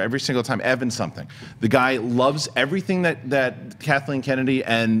Twitter every single time, Evan something. The guy loves everything that Kathleen Kennedy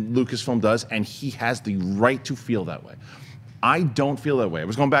and Lucasfilm does, and he has the right to feel that way. I don't feel that way. I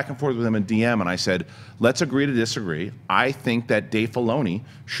was going back and forth with him in DM, and I said, let's agree to disagree. I think that Dave Filoni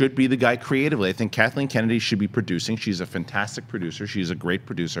should be the guy creatively. I think Kathleen Kennedy should be producing. She's a fantastic producer. She's a great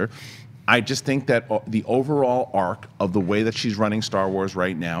producer. I just think that the overall arc of the way that she's running Star Wars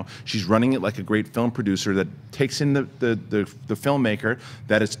right now, she's running it like a great film producer that takes in the filmmaker,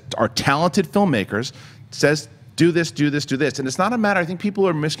 that are talented filmmakers, says, do this, do this, do this. And it's not a matter, I think people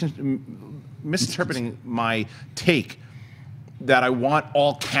are misinterpreting my take that I want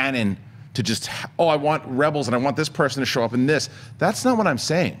all canon to just, I want Rebels and I want this person to show up in this. That's not what I'm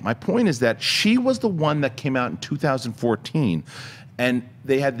saying. My point is that she was the one that came out in 2014, and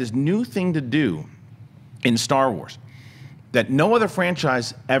they had this new thing to do in Star Wars that no other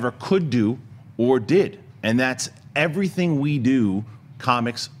franchise ever could do or did. And that's everything we do,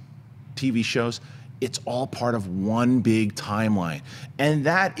 comics, TV shows, it's all part of one big timeline. And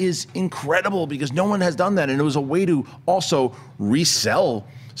that is incredible because no one has done that. And it was a way to also resell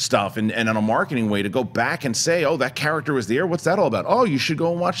stuff and on a marketing way to go back and say, oh, that character was there. What's that all about? Oh, you should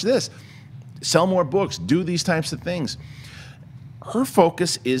go and watch this. Sell more books, do these types of things. Her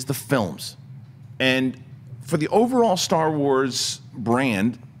focus is the films. And for the overall Star Wars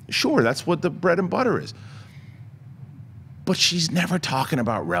brand, sure, that's what the bread and butter is. But she's never talking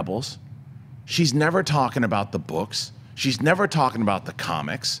about Rebels. She's never talking about the books. She's never talking about the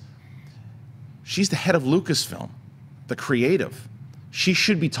comics. She's the head of Lucasfilm, the creative. She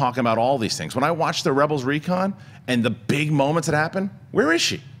should be talking about all these things. When I watch the Rebels Recon and the big moments that happen, where is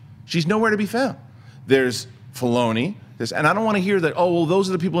she? She's nowhere to be found. There's Filoni, and I don't want to hear that, oh, well, those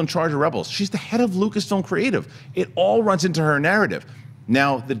are the people in charge of Rebels. She's the head of Lucasfilm Creative. It all runs into her narrative.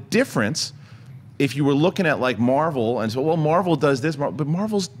 Now, the difference, if you were looking at like Marvel and so, well, Marvel does this, but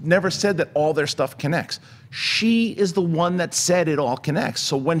Marvel's never said that all their stuff connects. She is the one that said it all connects.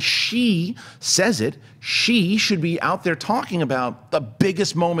 So when she says it, she should be out there talking about the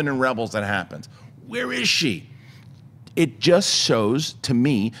biggest moment in Rebels that happens. Where is she? It just shows to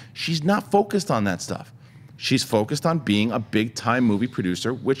me she's not focused on that stuff. She's focused on being a big-time movie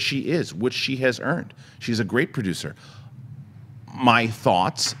producer, which she is, which she has earned. She's a great producer. My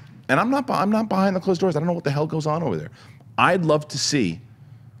thoughts, and I'm not behind the closed doors. I don't know what the hell goes on over there. I'd love to see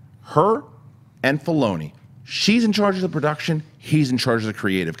her and Filoni. She's in charge of the production. He's in charge of the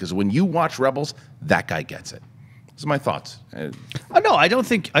creative. Because when you watch Rebels, that guy gets it. Those are my thoughts. No, I don't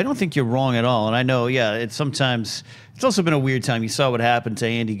think you're wrong at all. And I know, yeah, it's also been a weird time. You saw what happened to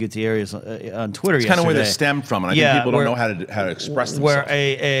Andy Gutierrez on Twitter. It's kind of where they stemmed from, and I think people don't know how to express themselves. Where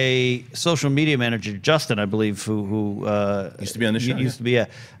a social media manager, Justin, I believe, who used to be on the show, used to be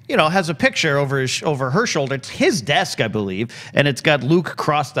has a picture over her shoulder. It's his desk, I believe, and it's got Luke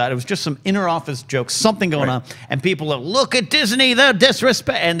crossed out. It was just some inner office joke, something going on, and people are, look at Disney, the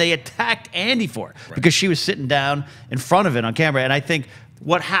disrespect, and they attacked Andy for it because she was sitting down in front of it on camera, and I think.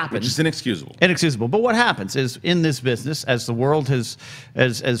 What happens? Which is inexcusable. Inexcusable. But what happens is in this business, as the world has,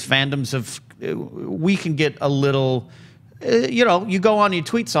 as fandoms have, we can get a little, you go on, you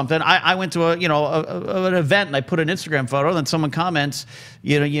tweet something. I went to an event and I put an Instagram photo, and then someone comments,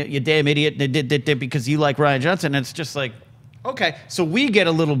 you damn idiot, because you like Rian Johnson. And it's just like, Okay, so we get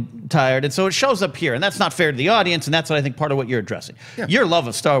a little tired, and so it shows up here, and that's not fair to the audience, and that's what I think part of what you're addressing. Yeah. Your love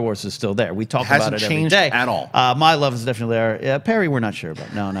of Star Wars is still there. We talk about it every day. At all. My love is definitely there. Yeah, Perri, we're not sure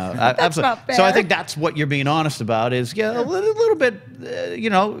about. No, that's not fair. So I think that's what you're being honest about. Is a little bit.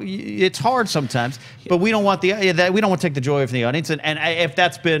 It's hard sometimes, but we don't want we don't want to take the joy from the audience, and if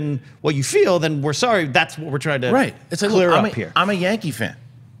that's been what you feel, then we're sorry. That's what we're trying to clear up here. I'm a Yankee fan.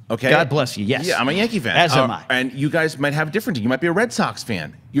 Okay. God bless you. Yes. Yeah, I'm a Yankee fan. As am I. And you guys might have different. You might be a Red Sox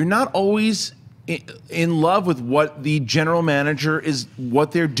fan. You're not always in love with what the general manager is,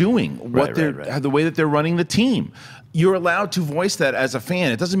 what they're doing, the way that they're running the team. You're allowed to voice that as a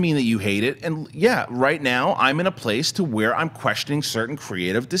fan. It doesn't mean that you hate it. And yeah, right now I'm in a place to where I'm questioning certain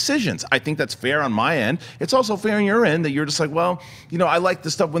creative decisions. I think that's fair on my end. It's also fair on your end that you're just like, well, I like the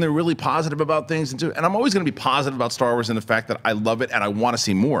stuff when they're really positive about things. And I'm always going to be positive about Star Wars and the fact that I love it and I want to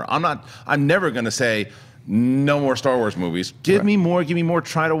see more. I'm never going to say, no more Star Wars movies. Give me more,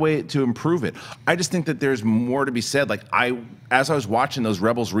 try to improve it. I just think that there's more to be said. Like as I was watching those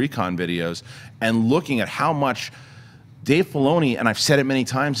Rebels Recon videos and looking at how much Dave Filoni, and I've said it many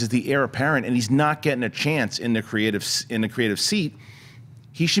times, is the heir apparent, and he's not getting a chance in the creative seat.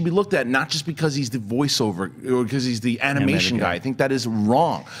 He should be looked at not just because he's the voiceover or because he's the animation guy. I think that is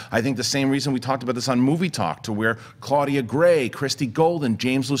wrong. I think the same reason we talked about this on Movie Talk, to where Claudia Gray, Christy Golden,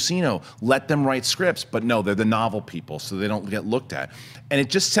 James Lucino, let them write scripts, but no, they're the novel people, so they don't get looked at. And it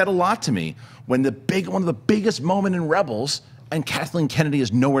just said a lot to me when one of the biggest moments in Rebels, and Kathleen Kennedy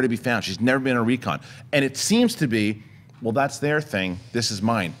is nowhere to be found. She's never been in a recon. And it seems to be, well, that's their thing. This is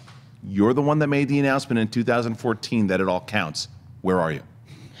mine. You're the one that made the announcement in 2014 that it all counts. Where are you?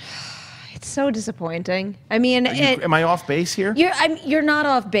 It's so disappointing. I mean, am I off base here? You're not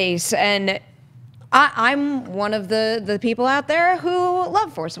off base, and I'm one of the people out there who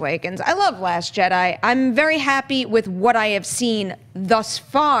love Force Awakens. I love Last Jedi. I'm very happy with what I have seen thus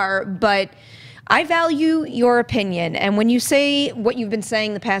far, but I value your opinion, and when you say what you've been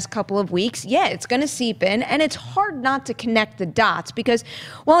saying the past couple of weeks, yeah, it's going to seep in, and it's hard not to connect the dots, because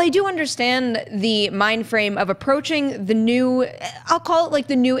while I do understand the mind frame of approaching the new, I'll call it like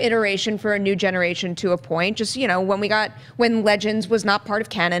the new iteration for a new generation to a point, just, when Legends was not part of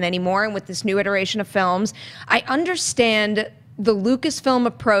canon anymore, and with this new iteration of films, I understand the Lucasfilm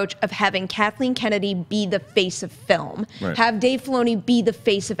approach of having Kathleen Kennedy be the face of film, have Dave Filoni be the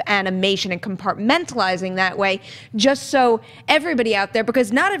face of animation, and compartmentalizing that way, just so everybody out there,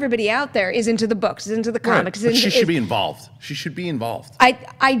 because not everybody out there is into the books, is into the comics. But she should be involved. She should be involved.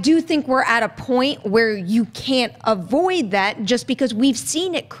 I do think we're at a point where you can't avoid that, just because we've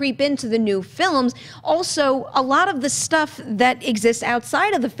seen it creep into the new films. Also, a lot of the stuff that exists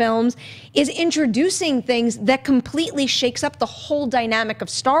outside of the films is introducing things that completely shakes up the whole dynamic of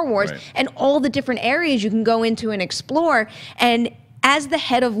Star Wars and all the different areas you can go into and explore. And as the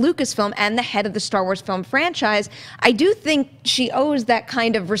head of Lucasfilm and the head of the Star Wars film franchise, I do think she owes that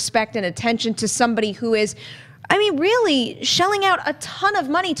kind of respect and attention to somebody who is, really shelling out a ton of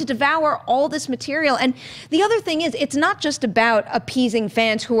money to devour all this material. And the other thing is, it's not just about appeasing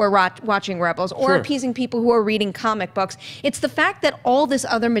fans who are watching Rebels or appeasing people who are reading comic books. It's the fact that all this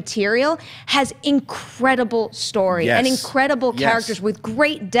other material has incredible story and incredible characters with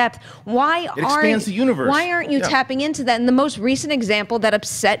great depth. It expands the universe. Why aren't you tapping into that? And the most recent example that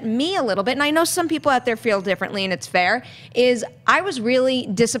upset me a little bit, and I know some people out there feel differently, and it's fair, is I was really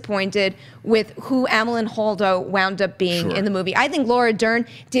disappointed with who Amilyn Holdo wound up being in the movie. I think Laura Dern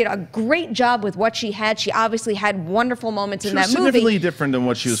did a great job with what she had. She obviously had wonderful moments in that movie. Significantly different than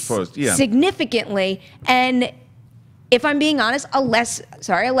what she was supposed to. Yeah. Significantly. And if I'm being honest, a less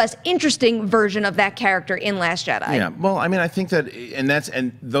interesting version of that character in Last Jedi. Yeah. Well, I think that,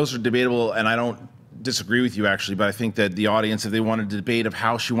 and those are debatable, and I don't disagree with you actually, but I think that the audience, if they wanted to debate of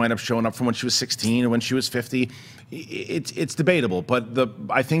how she wound up showing up from when she was 16 to when she was 50, it's debatable. But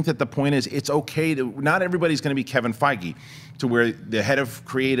I think that the point is, it's okay to, not everybody's going to be Kevin Feige, to where the head of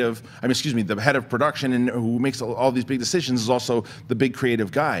the head of production and who makes all these big decisions is also the big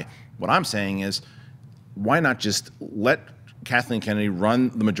creative guy. What I'm saying is, why not just let Kathleen Kennedy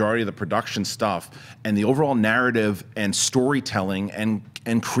run the majority of the production stuff and the overall narrative and storytelling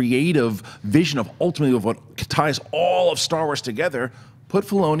and creative vision of ultimately of what ties all of Star Wars together? Put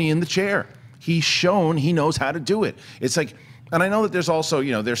Filoni in the chair. He's shown he knows how to do it. It's like, and I know that there's also,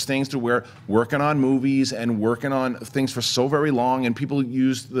 there's things to where working on movies and working on things for so very long, and people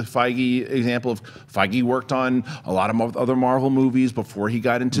use the Feige example of Feige worked on a lot of other Marvel movies before he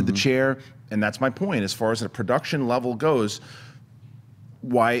got into the chair. And that's my point. As far as the production level goes,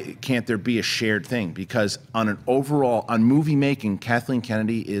 why can't there be a shared thing? Because on movie making, Kathleen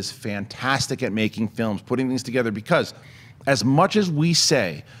Kennedy is fantastic at making films, putting things together, because as much as we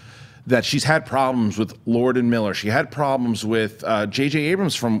say that she's had problems with Lord and Miller, she had problems with J.J.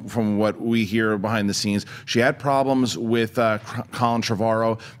 Abrams from what we hear behind the scenes, she had problems with Colin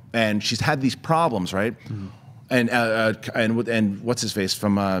Trevorrow, and she's had these problems, right? And what's his face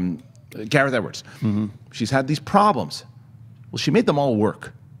from Gareth Edwards. She's had these problems. Well, she made them all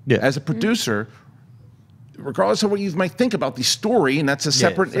work. Yeah. As a producer, regardless of what you might think about the story, and that's a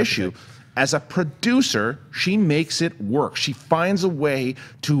separate issue, as a producer, she makes it work. She finds a way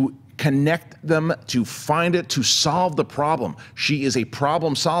to connect them, to find it, to solve the problem. She is a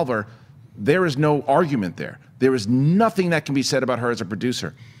problem solver. There is no argument there. There is nothing that can be said about her as a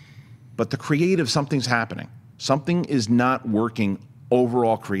producer. But the creative, something's happening. Something is not working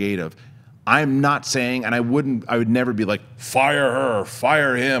overall creative. I'm not saying, and I would never be like, fire her,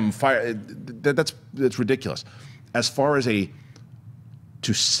 fire him, fire. That's ridiculous. As far as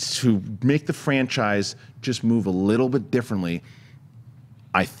to make the franchise just move a little bit differently,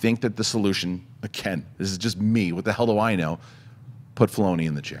 I think that the solution, again, this is just me, what the hell do I know? Put Filoni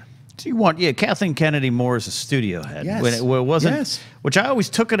in the chair. So you want, Kathleen Kennedy more as a studio head. Yes. When it wasn't, Yes. which I always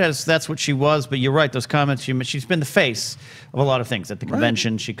took it as that's what she was, but you're right, those comments, she's been the face of a lot of things. At the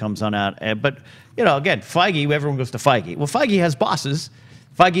convention, she comes on out. But, again, Feige, everyone goes to Feige. Well, Feige has bosses.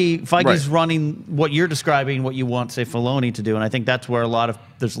 Feige's running what you're describing, what you want, say, Filoni to do, and I think that's where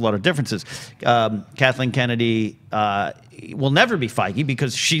there's a lot of differences. Kathleen Kennedy will never be Feige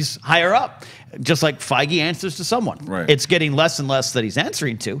because she's higher up. Just like Feige answers to someone. Right. It's getting less and less that he's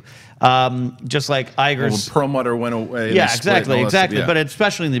answering to. Just like Iger's. Well, Perlmutter went away. Yeah, exactly. Yeah. But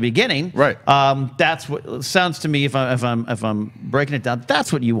especially in the beginning, right? That's what sounds to me. If I'm breaking it down,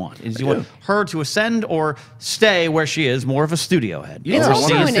 that's what you want. Is you want her to ascend or stay where she is, more of a studio head. Yeah,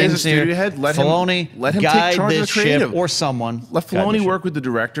 also want to stay as a studio head. Let Filoni him guide take charge this of the creative. ship, or someone. Let Filoni work with the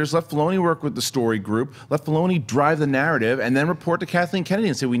directors. Let Filoni work with the story group. Let Filoni drive the narrative, and then report to Kathleen Kennedy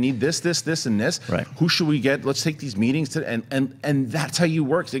and say, we need this, this, this, and this. Right. Who should we get? Let's take these meetings to, and that's how you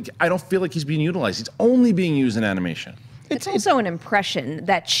work. I don't feel like he's being utilized. He's only being used in animation. It's also an impression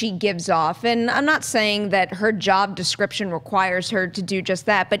that she gives off, and I'm not saying that her job description requires her to do just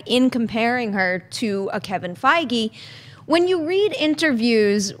that, but in comparing her to a Kevin Feige, when you read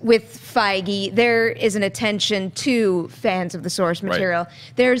interviews with Feige, there is an attention to fans of the source material. Right.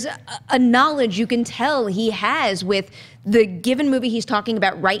 There's a knowledge you can tell he has with the given movie he's talking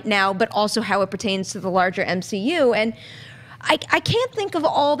about right now, but also how it pertains to the larger MCU. And I can't think of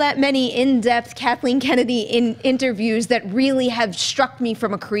all that many in-depth Kathleen Kennedy interviews that really have struck me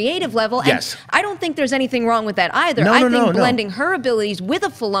from a creative level. Yes. And I don't think there's anything wrong with that either. I think blending her abilities with a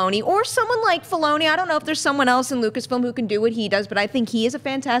Filoni or someone like Filoni, I don't know if there's someone else in Lucasfilm who can do what he does, but I think he is a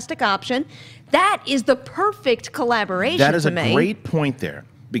fantastic option. That is the perfect collaboration to me. That is a great point there,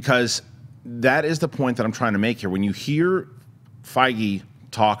 because that is the point that I'm trying to make here. When you hear Feige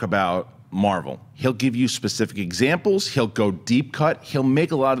talk about Marvel, he'll give you specific examples. He'll go deep cut. He'll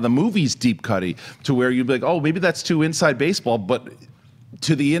make a lot of the movies deep cutty to where you'd be like, oh, maybe that's too inside baseball, but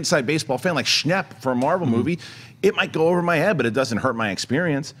to the inside baseball fan, like Schnepp for a Marvel movie, it might go over my head, but it doesn't hurt my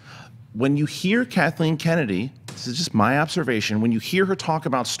experience. When you hear Kathleen Kennedy, this is just my observation, when you hear her talk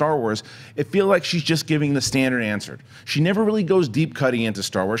about Star Wars, it feels like she's just giving the standard answer. She never really goes deep cutting into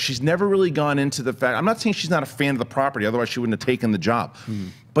Star Wars. She's never really gone into the fact, I'm not saying she's not a fan of the property, otherwise she wouldn't have taken the job.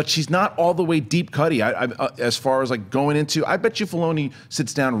 But she's not all the way deep cutty as far as like going into, I bet you Filoni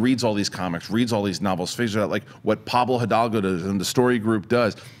sits down, reads all these comics, reads all these novels, figures out like what Pablo Hidalgo does and the story group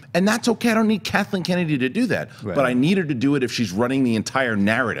does. And that's okay. I don't need Kathleen Kennedy to do that. Right. But I need her to do it if she's running the entire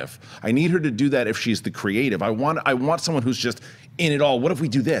narrative. I need her to do that if she's the creative. I want someone who's just in it all. What if we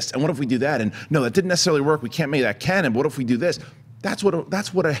do this? And what if we do that? And no, that didn't necessarily work. We can't make that canon. But what if we do this? That's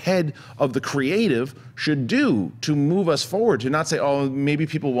what a head of the creative should do to move us forward, to not say, oh, maybe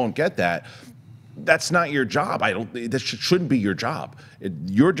people won't get that. That's not your job. That shouldn't be your job.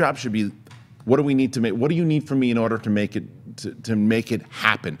 Your job should be, what do we need to make? What do you need from me in order to make it to make it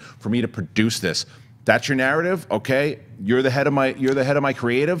happen? For me to produce this, that's your narrative. Okay, you're the head of my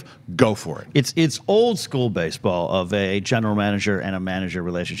creative. Go for it. It's old school baseball of a general manager and a manager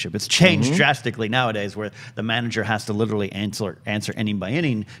relationship. It's changed drastically nowadays, where the manager has to literally answer inning by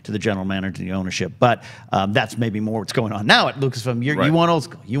inning to the general manager and the ownership. But that's maybe more what's going on now at Lucasfilm. You want old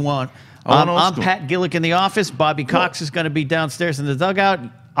school. You want. I'm Pat Gillick in the office. Bobby Cox is going to be downstairs in the dugout.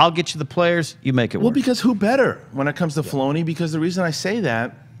 I'll get you the players. You make it work. Well, because who better when it comes to Filoni? Because the reason I say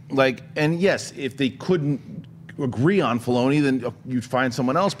that, like, and yes, if they couldn't agree on Filoni, then you'd find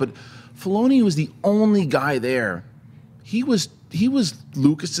someone else. But Filoni was the only guy there. He was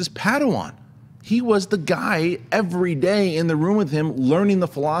Lucas's Padawan. He was the guy every day in the room with him, learning the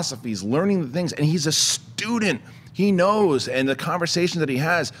philosophies, learning the things, and he's a student. He knows, and the conversation that he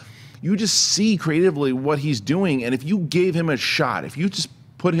has, you just see creatively what he's doing. And if you gave him a shot, if you just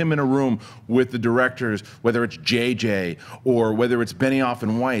put him in a room with the directors, whether it's JJ or whether it's Benioff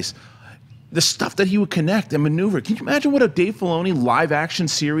and Weiss, the stuff that he would connect and maneuver. Can you imagine what a Dave Filoni live action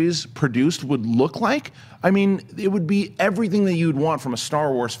series produced would look like? I mean, it would be everything that you'd want from a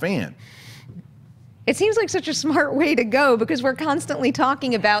Star Wars fan. It seems like such a smart way to go because we're constantly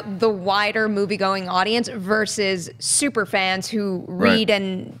talking about the wider movie-going audience versus super fans who read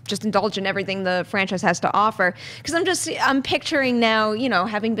and just indulge in everything the franchise has to offer. Because I'm picturing now, you know,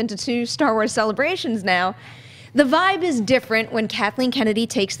 having been to 2 Star Wars celebrations now, the vibe is different when Kathleen Kennedy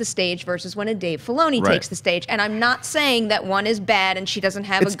takes the stage versus when a Dave Filoni takes the stage. And I'm not saying that one is bad and she doesn't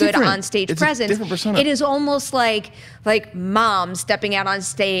have a good on-stage presence. It's a different persona. It is almost like mom stepping out on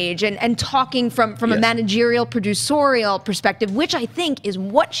stage and talking from a managerial, producerial perspective, which I think is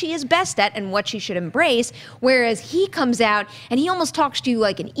what she is best at and what she should embrace. Whereas he comes out and he almost talks to you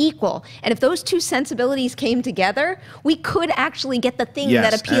like an equal. And if those 2 sensibilities came together, we could actually get the thing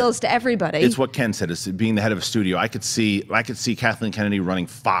that appeals to everybody. It's what Ken said, is being the head of a studio. I could see Kathleen Kennedy running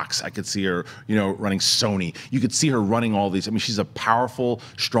Fox. I could see her, you know, running Sony. You could see her running all these. I mean, she's a powerful,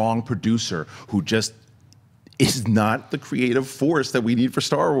 strong producer who just is not the creative force that we need for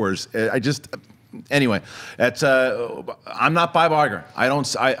Star Wars. Anyway, that's I'm not Bob Iger.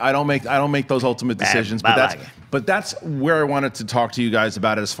 I don't make those ultimate decisions. But that's where I wanted to talk to you guys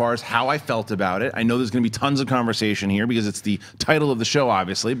about it as far as how I felt about it. I know there's going to be tons of conversation here because it's the title of the show,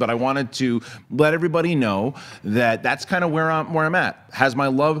 obviously. But I wanted to let everybody know that that's kind of where I'm at. Has my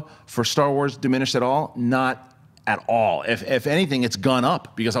love for Star Wars diminished at all? Not at all. If anything, it's gone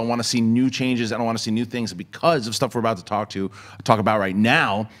up because I want to see new changes and I want to see new things because of stuff we're about to talk about right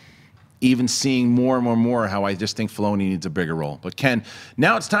now. Even seeing more and more how I just think Filoni needs a bigger role. But Ken,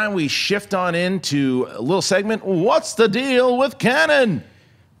 now it's time we shift on into a little segment. What's the deal with canon?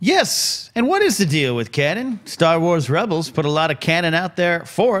 Yes, and what is the deal with canon? Star Wars Rebels put a lot of canon out there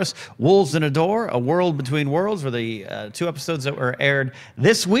for us. Wolves in a Door, A World Between Worlds were the 2 episodes that were aired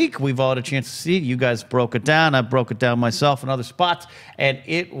this week. We've all had a chance to see it. You guys broke it down. I broke it down myself in other spots. And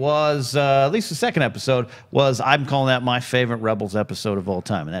it was, at least the 2nd episode, I'm calling that my favorite Rebels episode of all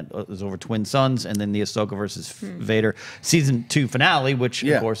time. And that was over Twin Suns and then the Ahsoka versus Vader Season 2 finale, which,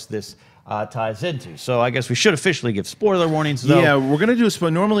 of course, this ties into. So I guess we should officially give spoiler warnings, though. Yeah, we're going to do a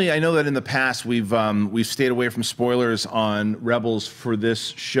spoiler. Normally, I know that in the past we've stayed away from spoilers on Rebels for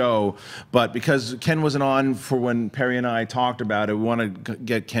this show, but because Ken wasn't on for when Perri and I talked about it, we want to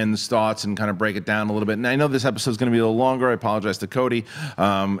get Ken's thoughts and kind of break it down a little bit. And I know this episode is going to be a little longer. I apologize to Cody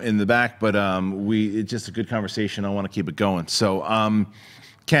in the back, but it's just a good conversation. I want to keep it going. So,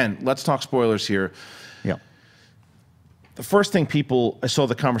 Ken, let's talk spoilers here. Yeah. The first thing I saw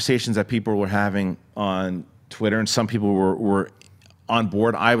the conversations that people were having on Twitter, and some people were on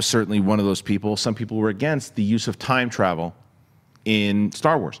board. I was certainly one of those people. Some people were against the use of time travel in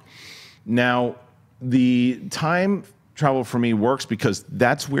Star Wars. Now, the time travel for me works because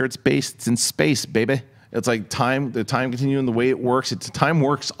that's where it's based. It's in space, baby. It's like the time continuum, the way it works. Time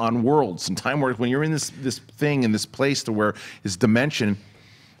works on worlds, and time works when you're in this thing, in this place to where this dimension.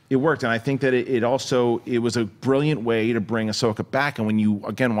 It worked, and I think that it was a brilliant way to bring Ahsoka back. And when you,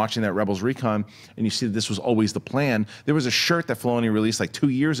 again, watching that Rebels recon, and you see that this was always the plan, there was a shirt that Filoni released like 2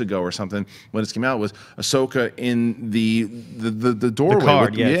 years ago or something when this came out, was Ahsoka in the doorway. The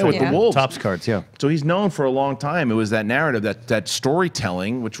card, with the wolves. Topps cards, yeah. So he's known for a long time. It was that narrative, that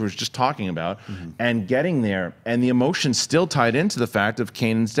storytelling, which we were just talking about, and getting there, and the emotion still tied into the fact of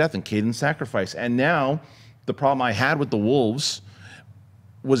Kanan's death and Kanan's sacrifice. And now, the problem I had with the wolves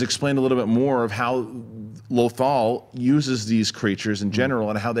was explained a little bit more of how Lothal uses these creatures in general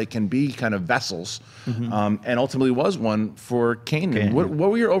and how they can be kind of vessels, and ultimately was one for Kanan. What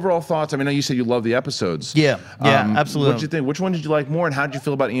were your overall thoughts? I mean, I know you said you love the episodes. Yeah, absolutely. What did you think? Which one did you like more, and how did you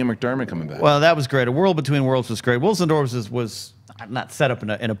feel about Ian McDiarmid coming back? Well, that was great. A World Between Worlds was great. Wolves and Doors was not set up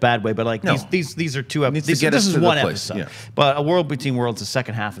in a bad way, but like these are 2 episodes. This is one episode. Yeah. But A World Between Worlds, the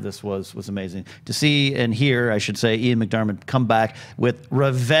second half of this was amazing. To see and hear, I should say, Ian McDiarmid come back with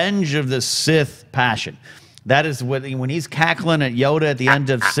Revenge of the Sith passion. That is when he's cackling at Yoda at the end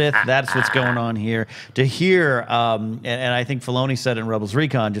of Sith, that's what's going on here. To hear, and I think Filoni said in Rebels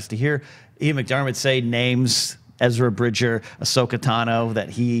Recon, just to hear Ian McDiarmid say names, Ezra Bridger, Ahsoka Tano, that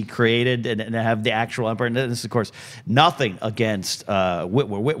he created, and have the actual Emperor. And this, of course, nothing against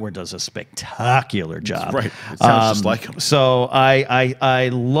Whitwer. Whitwer does a spectacular job. Right. It sounds just like him. So I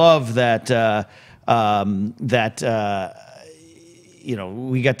love that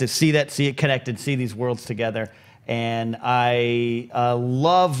we got to see it connected, see these worlds together. And I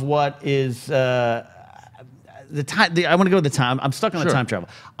love what is I want to go to the time. I'm stuck on the Sure. time travel.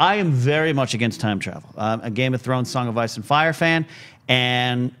 I am very much against time travel. I'm a Game of Thrones, Song of Ice and Fire fan,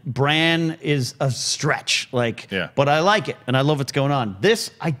 and Bran is a stretch. But I like it, and I love what's going on.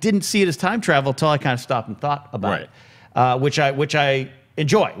 This, I didn't see it as time travel until I kind of stopped and thought about it, which I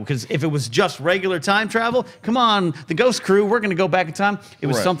enjoy, because if it was just regular time travel, come on, the Ghost Crew, we're going to go back in time. It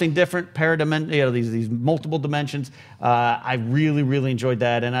was something different, these multiple dimensions. I really, really enjoyed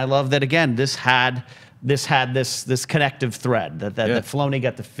that, and I love that again. This had this connective thread that Filoni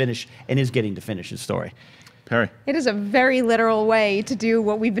got to finish and is getting to finish his story. Perri. It is a very literal way to do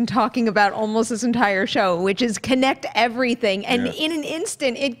what we've been talking about almost this entire show, which is connect everything. And in an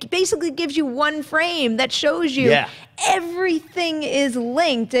instant, it basically gives you one frame that shows you everything is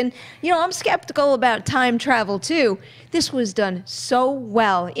linked. And, I'm skeptical about time travel, too. This was done so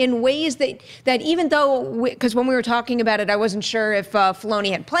well in ways that even though, because when we were talking about it, I wasn't sure if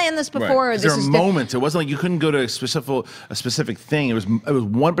Filoni had planned this before. Or there are moments. It wasn't like you couldn't go to a specific thing. It was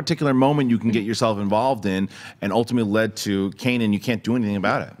one particular moment you can get yourself involved in, and ultimately led to Kanan. You can't do anything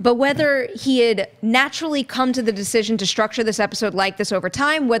about it. But whether he had naturally come to the decision to structure this episode like this over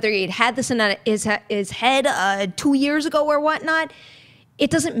time, whether he had this in his head 2 years ago or whatnot, it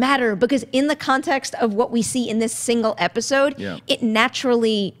doesn't matter, because in the context of what we see in this single episode, it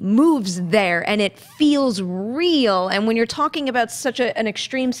naturally moves there and it feels real. And when you're talking about such an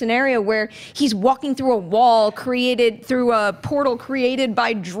extreme scenario where he's walking through a wall created through a portal created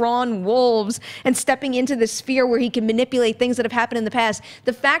by drawn wolves and stepping into the sphere where he can manipulate things that have happened in the past,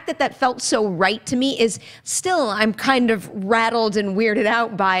 the fact that felt so right to me is still, I'm kind of rattled and weirded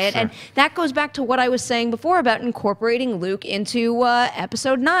out by it. And that goes back to what I was saying before about incorporating Luke into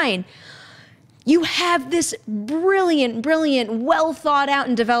episode 9. You have this brilliant, well thought out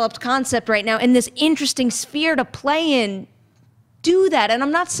and developed concept right now, and this interesting sphere to play in. Do that. And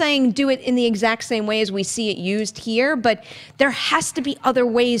I'm not saying do it in the exact same way as we see it used here, but there has to be other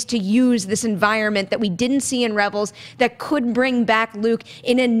ways to use this environment that we didn't see in Rebels that could bring back Luke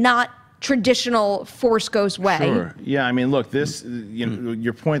in a not traditional Force Ghost way. Sure. Yeah, I mean, look, this,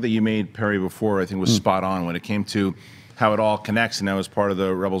 your point that you made, Perri, before, I think was spot on when it came to how it all connects, and that was part of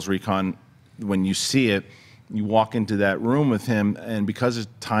the Rebels Recon. When you see it, you walk into that room with him, and because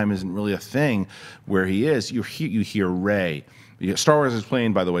time isn't really a thing where he is, you hear Rey. Star Wars is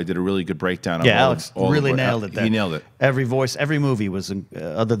playing, by the way, did a really good breakdown. Yeah, Alex really nailed it. He nailed it. Every voice, every movie was,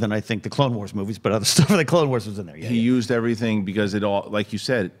 other than I think the Clone Wars movies, but other stuff in the Clone Wars was in there. He used everything because it all, like you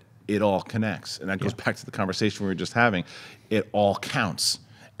said, it all connects, and that goes back to the conversation we were just having. It all counts.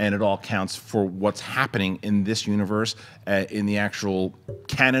 And it all counts for what's happening in this universe, in the actual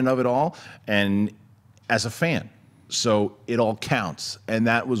canon of it all, and as a fan. So it all counts, and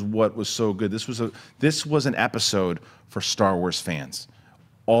that was what was so good. This was an episode for Star Wars fans,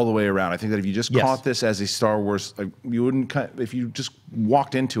 all the way around. I think that if you just caught this as a Star Wars, you wouldn't. If you just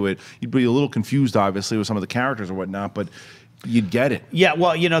walked into it, you'd be a little confused, obviously, with some of the characters or whatnot, but you'd get it. Yeah,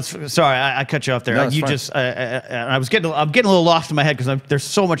 well, sorry, I cut you off there. No, I'm getting a little lost in my head because there's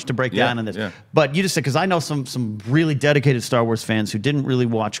so much to break down in this. Yeah. But you just said, because I know some really dedicated Star Wars fans who didn't really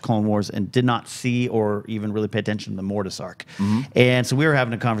watch Clone Wars and did not see or even really pay attention to the Mortis arc. And so we were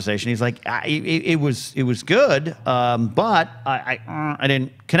having a conversation. He's like, it was good, but I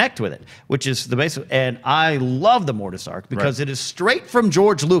didn't connect with it, which is the basic. And I love the Mortis arc because it is straight from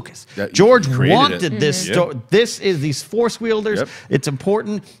George Lucas. George wanted this story. This is these Force wheelers. It's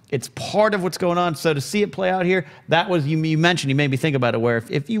important. It's part of what's going on. So to see it play out here, that was, you mentioned, you made me think about it, where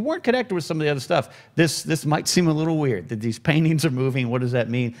if you weren't connected with some of the other stuff, this might seem a little weird, that these paintings are moving. What does that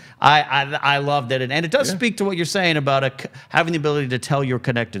mean? I loved it. And it does speak to what you're saying about having the ability to tell your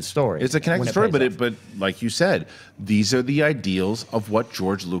connected story. It's a connected story, but like you said, these are the ideals of what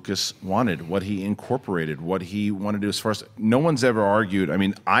George Lucas wanted, what he incorporated, what he wanted to do as far as, no one's ever argued. I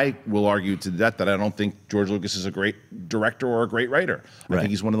mean, I will argue to that I don't think George Lucas is a great director or a great writer. I think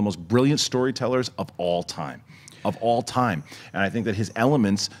he's one of the most brilliant storytellers of all time. And I think that his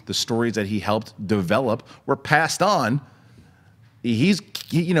elements, the stories that he helped develop, were passed on. He's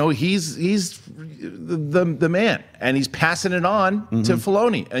the man, and he's passing it on to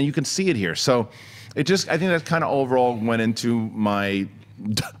Filoni, and you can see it here. So I think that kind of overall went into my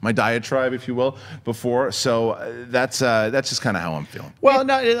diatribe, if you will, before. So that's just kind of how I'm feeling. Well,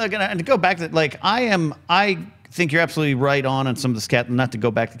 no, and to go back to I think you're absolutely right on some of this, not to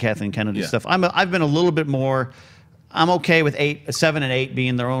go back to Kathleen Kennedy stuff. I've been a little bit more, I'm okay with 7 and 8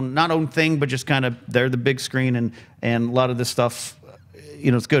 being their own, not own thing, but just kind of, they're the big screen, and a lot of this stuff,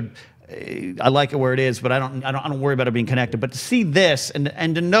 it's good. I like it where it is, but I don't worry about it being connected. But to see this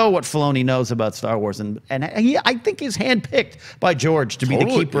and to know what Filoni knows about Star Wars, and I think he's handpicked by George to be the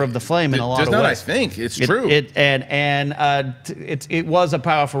keeper of the flame in a lot of ways. I think it's true. It was a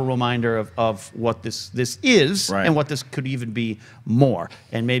powerful reminder of what this is, and what this could even be more.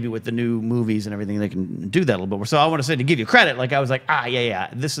 And maybe with the new movies and everything, they can do that a little bit more. So I want to say, to give you credit, like I was like,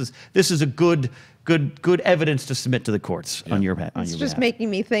 this is a good evidence to submit to the courts on your behalf. It's just making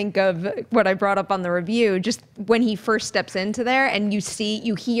me think of what I brought up on the review, just when he first steps into there and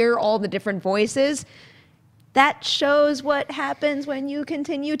you hear all the different voices. That shows what happens when you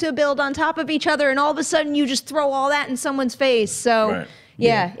continue to build on top of each other, and all of a sudden you just throw all that in someone's face. So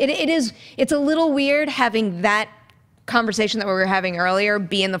it's a little weird having that conversation that we were having earlier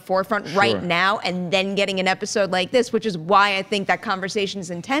be in the forefront right now, and then getting an episode like this, which is why I think that conversation is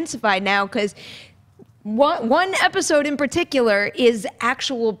intensified now, because one episode in particular is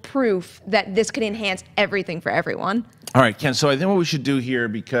actual proof that this could enhance everything for everyone. All right, Ken, so I think what we should do here,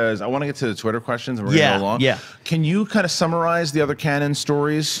 because I want to get to the Twitter questions and we're going to go along. Can you kind of summarize the other canon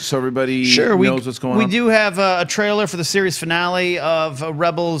stories so everybody knows what's going on? We do have a trailer for the series finale of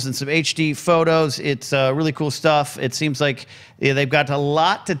Rebels and some HD photos. It's really cool stuff. It seems like they've got a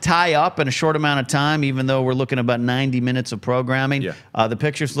lot to tie up in a short amount of time, even though we're looking at about 90 minutes of programming. The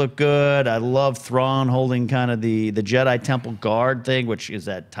pictures look good. I love Thrawn holding kind of the Jedi Temple Guard thing, which is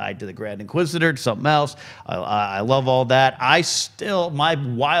that tied to the Grand Inquisitor, to something else. I love all that. My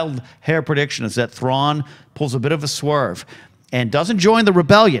wild hair prediction is that Thrawn pulls a bit of a swerve and doesn't join the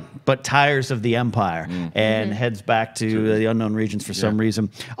rebellion, but tires of the Empire and heads back to the unknown regions for some reason.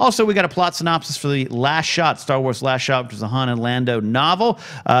 Also, we got a plot synopsis for the Last Shot, Star Wars Last Shot, which is a Han and Lando novel.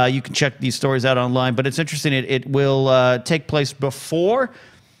 You can check these stories out online, but it's interesting. It will take place before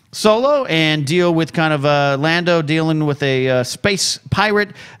Solo and deal with kind of Lando dealing with a space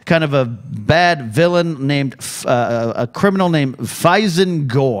pirate, kind of a bad villain named a criminal named Fyzen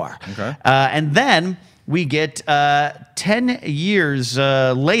Gore. And then we get 10 years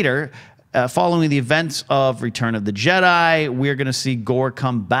later, following the events of Return of the Jedi, we're going to see Gore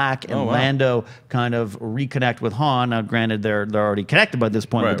come back and Lando kind of reconnect with Han. Now, granted, they're already connected by this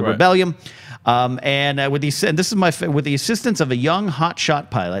point with the rebellion. With the assistance of a young hotshot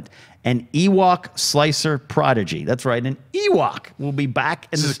pilot, an Ewok slicer prodigy. That's right, an Ewok will be back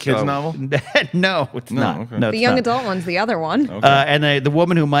in this kid's novel? No, it's not. Okay. No, the young adult one's the other one. And the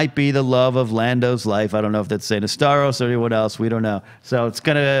woman who might be the love of Lando's life. I don't know if that's Saint Astaros or anyone else. We don't know. So it's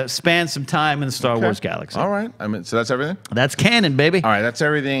going to span some time in the Star Wars galaxy. All right. I mean, so that's everything? That's canon, baby. All right, that's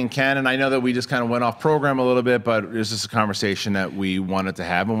everything canon. I know that we just kind of went off program a little bit, but it's just a conversation that we wanted to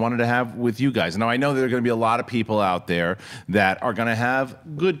have with you guys. Now, I know there are going to be a lot of people out there that are going to have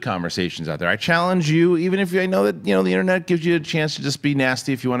good conversations out there. I challenge you, even if I know that the internet gives you a chance to just be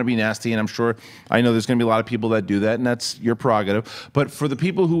nasty if you want to be nasty, and I know there's going to be a lot of people that do that, and that's your prerogative. But for the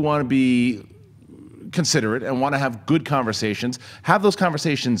people who want to be considerate and want to have good conversations, have those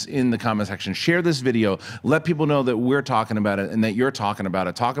conversations in the comment section. Share this video. Let people know that we're talking about it and that you're talking about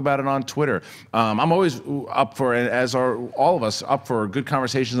it. Talk about it on Twitter. I'm always up for, as are all of us, up for good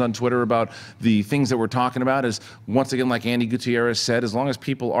conversations on Twitter about the things that we're talking about. Is once again, like Andy Gutierrez said, as long as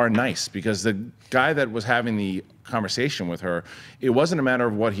people are nice, because the guy that was having the conversation with her, it wasn't a matter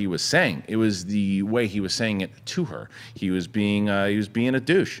of what he was saying. It was the way he was saying it to her. He was being a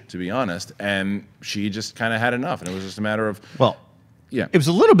douche, to be honest, and she just kind of had enough. And it was just a matter of, it was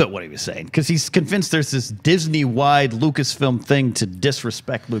a little bit what he was saying, because he's convinced there's this Disney-wide Lucasfilm thing to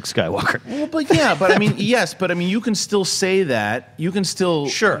disrespect Luke Skywalker. Well, but I mean, yes, but I mean, you can still say that. You can still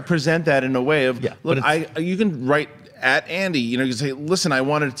present that in a way of, look, you can write at Andy, you can say, listen, I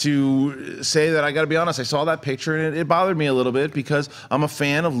wanted to say that I got to be honest, I saw that picture and it bothered me a little bit because I'm a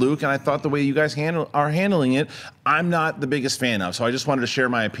fan of Luke and I thought the way you guys are handling it, I'm not the biggest fan of, so I just wanted to share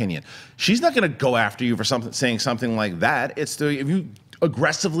my opinion. She's not going to go after you for saying something like that. If you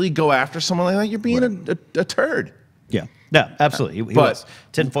aggressively go after someone like that, you're being a turd. Yeah. No, absolutely. He was.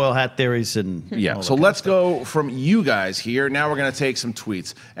 Tinfoil hat theories and so let's go from you guys here. Now we're going to take some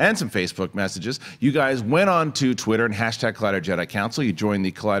tweets and some Facebook messages. You guys went on to Twitter and hashtag Collider Jedi Council. You joined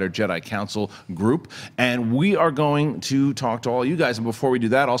the Collider Jedi Council group, and we are going to talk to all you guys. And before we do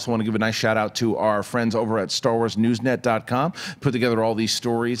that, I also want to give a nice shout out to our friends over at StarWarsNewsNet.com. Put together all these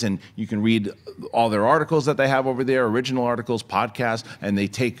stories, and you can read all their articles that they have over there, original articles, podcasts, and they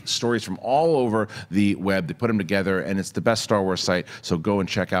take stories from all over the web. They put them together, and it's the best Star Wars site. So go and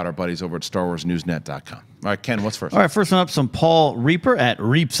check out our buddies over at StarWarsNewsNet.com. All right, Ken, what's first? All right, first one up, some Paul Reaper at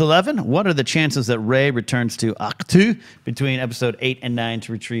Reaps11. What are the chances that Rey returns to Ahch-To between episode 8 and 9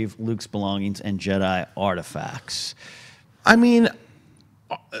 to retrieve Luke's belongings and Jedi artifacts? I mean,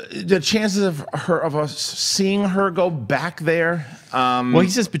 The chances of us seeing her go back there. Well, he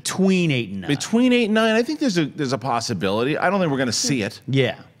says between 8 and 9. Between 8 and 9, I think there's a possibility. I don't think we're going to see it.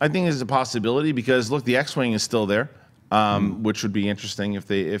 Yeah. I think there's a possibility because look, the X-wing is still there, which would be interesting if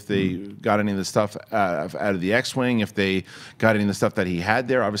they got any of the stuff out of the X-wing, if they got any of the stuff that he had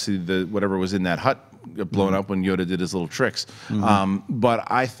there. Obviously, whatever was in that hut got blown up when Yoda did his little tricks. But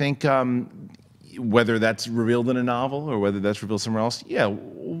I think whether that's revealed in a novel or whether that's revealed somewhere else, yeah,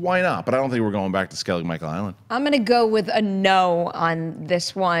 why not? But I don't think we're going back to Skellig Michael Island. I'm going to go with a no on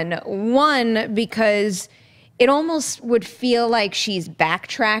this one. One, because it almost would feel like she's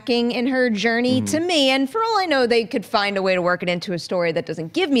backtracking in her journey to me. And for all I know, they could find a way to work it into a story that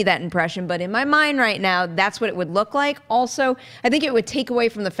doesn't give me that impression. But in my mind right now, that's what it would look like. Also, I think it would take away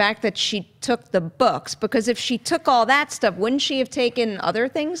from the fact that she took the books. Because if she took all that stuff, wouldn't she have taken other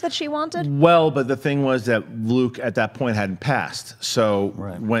things that she wanted? Well, but the thing was that Luke at that point hadn't passed. So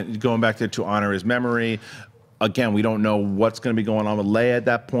when going back there to honor his memory, again, we don't know what's going to be going on with Leia at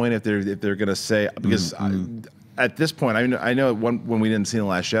that point. If they're going to say, because at this point, I know when we didn't see The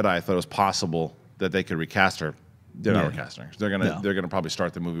Last Jedi, I thought it was possible that they could recast her. They're not recasting her. They're gonna probably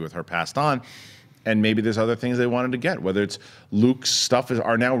start the movie with her passed on, and maybe there's other things they wanted to get. Whether it's Luke's stuff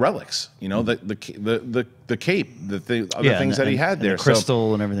are now relics. You know, the cape, the other things that he had there, the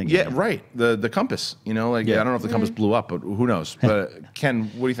crystal and everything. Yeah, right. The compass. You know, like I don't know if the compass blew up, but who knows? But Ken,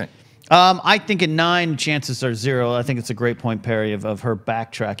 what do you think? I think at 9, chances are 0. I think it's a great point, Perri, of her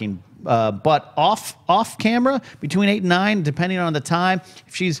backtracking. But off camera, between 8 and 9, depending on the time,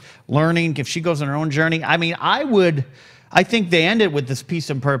 if she's learning, if she goes on her own journey, I mean, I think they end it with this peace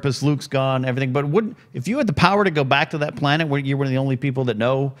and purpose. Luke's gone, everything. But if you had the power to go back to that planet where you're one of the only people that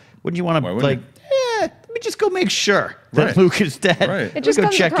know, wouldn't you want to let me just go make sure that Luke is dead. Right. It just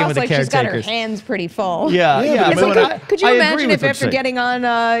comes across like she's got her hands pretty full. Yeah. It's like, could you imagine if after getting on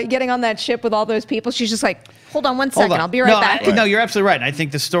that ship with all those people, she's just like, hold on one second, I'll be right back. No, you're absolutely right. And I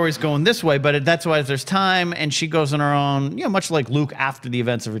think the story's going this way, but that's why there's time, and she goes on her own, much like Luke after the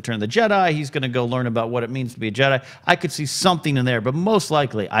events of Return of the Jedi, he's going to go learn about what it means to be a Jedi. I could see something in there, but most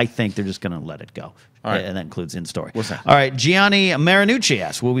likely, I think they're just going to let it go. All right. And that includes in-story. What's that? All right, Gianni Marinucci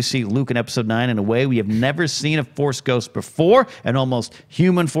asks, will we see Luke in Episode 9 in a way we have never seen a Force Ghost before, an almost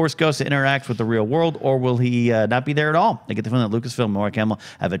human Force Ghost that interacts with the real world, or will he not be there at all? I get the feeling that Lucasfilm and Mark Hamill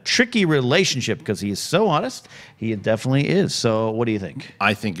have a tricky relationship because he is so honest. He definitely is. So what do you think?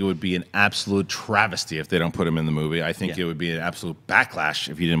 I think it would be an absolute travesty if they don't put him in the movie. I think it would be an absolute backlash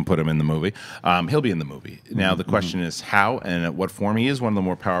if you didn't put him in the movie. He'll be in the movie. Now, the question is how and at what form. He is one of the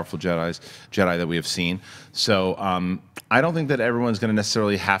more powerful Jedi that we have seen. So I don't think that everyone's going to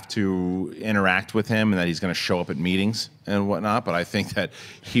necessarily have to interact with him and that he's going to show up at meetings and whatnot, but I think that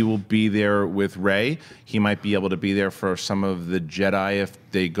he will be there with Rey. He might be able to be there for some of the Jedi if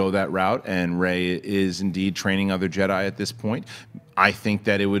they go that route, and Rey is indeed training other Jedi at this point. I think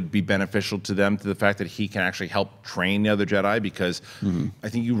that it would be beneficial to them, to the fact that he can actually help train the other Jedi, because I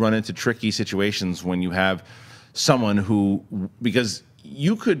think you run into tricky situations when you have someone who, because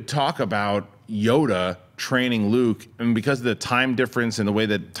you could talk about Yoda training Luke, and because of the time difference and the way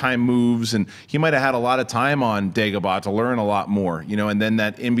that time moves, and he might have had a lot of time on Dagobah to learn a lot more, and then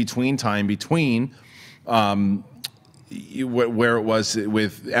that in-between time between where it was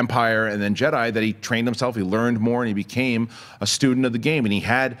with Empire and then Jedi, that he trained himself, he learned more, and he became a student of the game, and he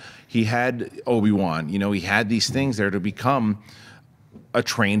had Obi-Wan, he had these things there to become a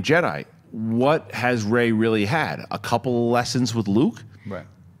trained Jedi. What has Rey really had? A couple of lessons with Luke? Right.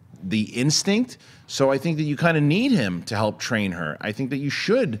 The instinct. So I think that you kind of need him to help train her. I think that you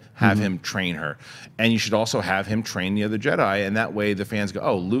should have him train her. And you should also have him train the other Jedi. And that way the fans go,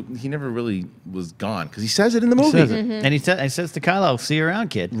 oh, Luke, he never really was gone. Because he says it in the movie. And he says to Kylo, see you around,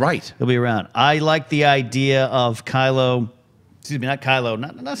 kid. Right. He'll be around. I like the idea of Kylo, not Kylo,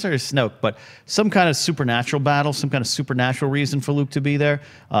 not necessarily Snoke, but some kind of supernatural battle, some kind of supernatural reason for Luke to be there,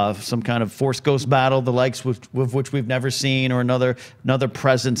 some kind of Force Ghost battle, the likes with which we've never seen, or another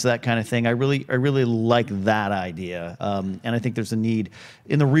presence, that kind of thing. I really like that idea, and I think there's a need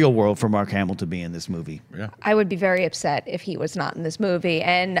in the real world for Mark Hamill to be in this movie. Yeah. I would be very upset if he was not in this movie,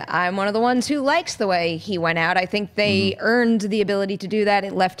 and I'm one of the ones who likes the way he went out. I think they earned the ability to do that.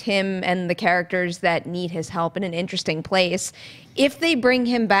 It left him and the characters that need his help in an interesting place. If they bring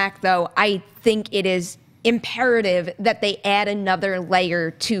him back, though, I think it is imperative that they add another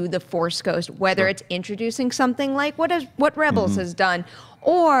layer to the Force Ghost, whether it's introducing something like what Rebels has done,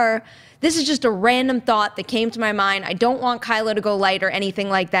 or this is just a random thought that came to my mind. I don't want Kylo to go light or anything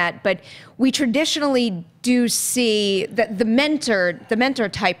like that, but we traditionally do see that the mentor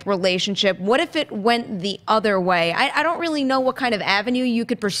type relationship. What if it went the other way? I don't really know what kind of avenue you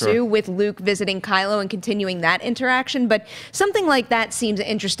could pursue with Luke visiting Kylo and continuing that interaction, but something like that seems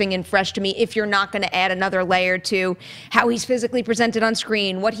interesting and fresh to me if you're not going to add another layer to how he's physically presented on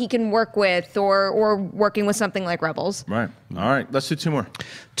screen, what he can work with, or working with something like Rebels. Right. All right. Let's do 2 more.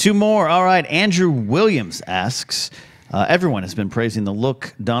 2 more. All right. Andrew Williams asks, everyone has been praising the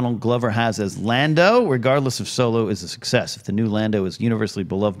look Donald Glover has as Lando, regardless if Solo is a success. If the new Lando is universally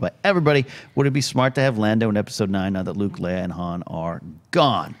beloved by everybody, would it be smart to have Lando in Episode 9 now that Luke, Leia, and Han are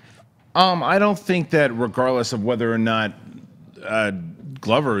gone? I don't think that regardless of whether or not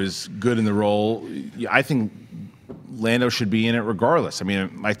Glover is good in the role, I think Lando should be in it regardless. I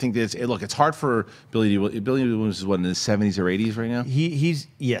mean, I think that it's hard for Billy Williams is what, in his 70s or 80s right now? He's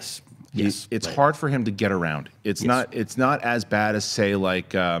yes. Yes, it's hard for him to get around. It's not as bad as, say,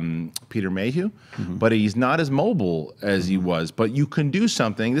 like Peter Mayhew, but he's not as mobile as he was. But you can do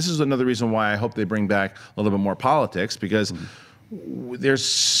something. This is another reason why I hope they bring back a little bit more politics, because there's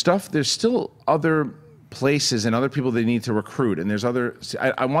still other places and other people they need to recruit, and there's other.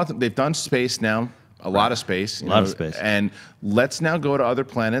 I want them. They've done space now. A lot of space. A lot of space. And let's now go to other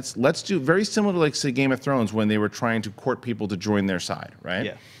planets. Let's do very similar to, like, say, Game of Thrones, when they were trying to court people to join their side, right?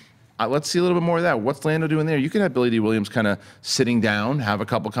 Yeah. Let's see a little bit more of that. What's Lando doing there? You can have Billy D. Williams kind of sitting down, have a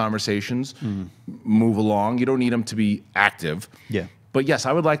couple conversations, move along. You don't need him to be active. Yeah. But yes,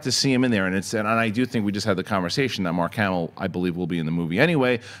 I would like to see him in there. And I do think we just had the conversation that Mark Hamill, I believe, will be in the movie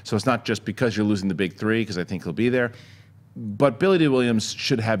anyway. So it's not just because you're losing the big 3, because I think he'll be there. But Billy D. Williams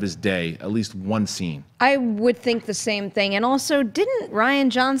should have his day, at least one scene. I would think the same thing. And also, didn't Rian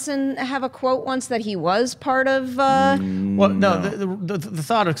Johnson have a quote once that he was part of? Well, no. The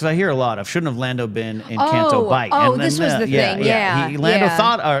thought, because I hear a lot of, shouldn't have Lando been in Canto Bight? Oh, and this was the thing. Yeah.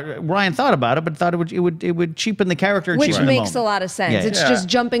 Ryan thought about it, but thought it would cheapen the character, which makes a lot of sense. Yeah. It's just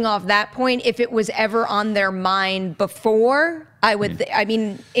jumping off that point. If it was ever on their mind before, I would. I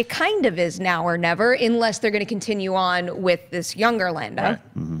mean, it kind of is now or never, unless they're going to continue on with this younger Lando.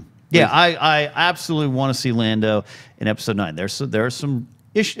 Right. Yeah, I absolutely want to see Lando in Episode 9. There are some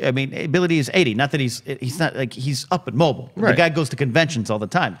issues. I mean, ability is 80. Not that he's not like he's up and mobile. Right. The guy goes to conventions all the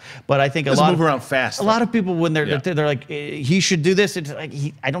time. But I think move around fast. A lot of people, when they're like, he should do this. It's like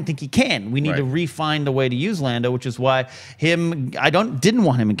I don't think he can. We need to refine the way to use Lando, which is why I didn't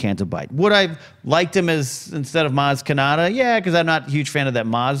want him in Canto Bight. Would I liked him as instead of Maz Kanata? Yeah, because I'm not a huge fan of that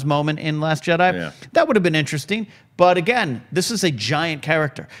Maz moment in Last Jedi. Yeah. That would have been interesting. But again, this is a giant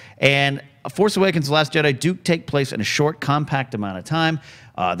character. And Force Awakens and Last Jedi do take place in a short, compact amount of time.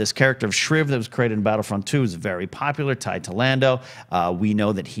 This character of Shriv that was created in Battlefront 2 is very popular, tied to Lando. We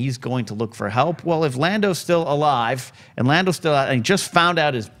know that he's going to look for help. Well, if Lando's still alive, and Lando's still out, and he just found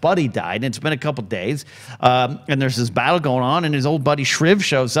out his buddy died, and it's been a couple days, and there's this battle going on, and his old buddy Shriv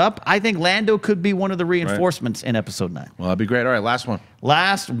shows up, I think Lando could be one of the reinforcements in Episode 9. Well, that'd be great. All right, last one.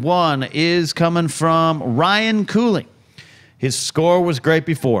 Last one is coming from Ryan Cooley. His score was great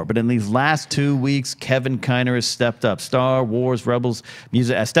before, but in these last 2 weeks, Kevin Kiner has stepped up. Star Wars Rebels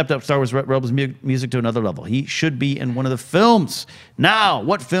music to another level. He should be in one of the films. Now,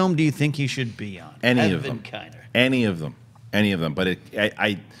 what film do you think he should be on? Any of them. Any of them. But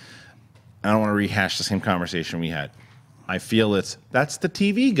I don't want to rehash the same conversation we had. I feel that's the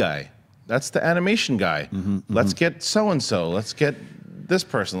TV guy. That's the animation guy. Let's get so-and-so. Let's get this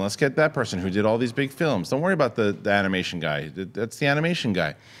person. Let's get that person who did all these big films. Don't worry about the animation guy. That's the animation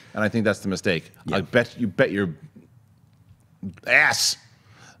guy. And I think that's the mistake. Yeah. I bet your ass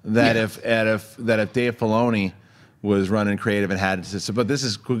that if Dave Filoni was running creative and had to, but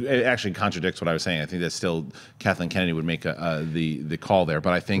it actually contradicts what I was saying. I think that still Kathleen Kennedy would make the call there.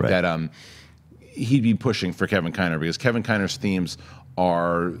 But I think that he'd be pushing for Kevin Kiner, because Kevin Kiner's themes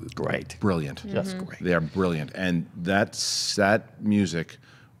are brilliant. Just great. They are brilliant. And that music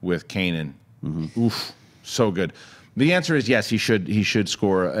with Kanan, oof, so good. The answer is yes, he should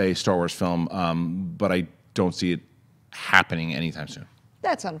score a Star Wars film, but I don't see it happening anytime soon.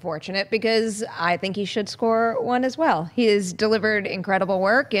 That's unfortunate, because I think he should score one as well. He has delivered incredible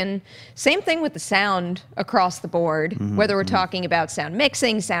work, and same thing with the sound across the board, whether we're talking about sound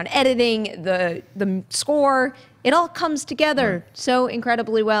mixing, sound editing, the score. It all comes together so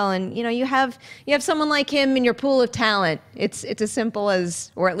incredibly well, and you have someone like him in your pool of talent. It's as simple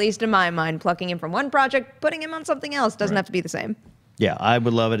as, or at least in my mind, plucking him from one project, putting him on something else. Doesn't have to be the same. Yeah, I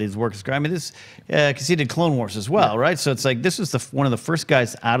would love it. His work is great. I mean, this because he did Clone Wars as well, right? So it's like this was one of the first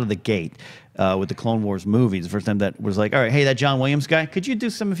guys out of the gate with the Clone Wars movies. The first time that was like, all right, hey, that John Williams guy, could you do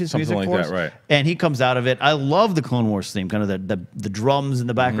some of his music like for that, us? right? And he comes out of it. I love the Clone Wars theme, kind of the drums in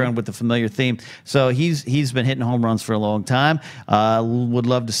the background with the familiar theme. So he's been hitting home runs for a long time. Would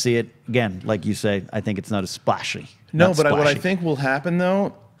love to see it again, like you say. I think it's not as splashy. No, but what I think will happen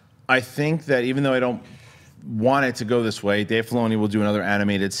though, I think that even though I don't want it to go this way, Dave Filoni will do another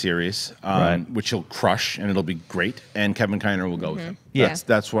animated series, which he'll crush, and it'll be great. And Kevin Kiner will go with him.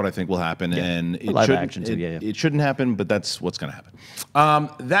 That's what I think will happen. Yeah. And it live shouldn't, action too. It shouldn't happen, but that's what's going to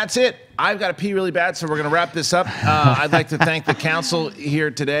happen. That's it. I've got to pee really bad, so we're going to wrap this up. I'd like to thank the council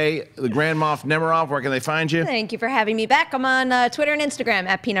here today. The Grand Moff Nemiroff, where can they find you? Thank you for having me back. I'm on Twitter and Instagram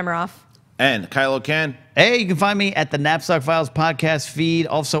at Perri Nemiroff. And Kylo Ken. Hey, you can find me at the Napzok Files podcast feed,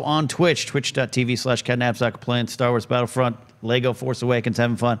 also on Twitch, twitch.tv/KenNapzok, playing Star Wars Battlefront, Lego Force Awakens,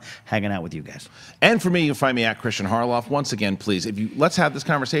 having fun, hanging out with you guys. And for me, you can find me at Christian Harloff. Once again, please, let's have this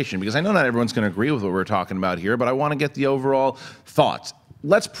conversation, because I know not everyone's going to agree with what we're talking about here, but I want to get the overall thoughts.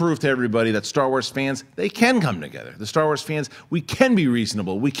 Let's prove to everybody that Star Wars fans, they can come together. The Star Wars fans, we can be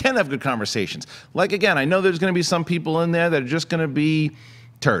reasonable. We can have good conversations. Like, again, I know there's going to be some people in there that are just going to be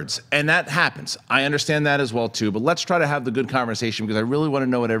turds, and that happens. I understand that as well too, but let's try to have the good conversation, because I really want to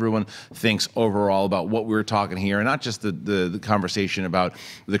know what everyone thinks overall about what we're talking here, and not just the conversation about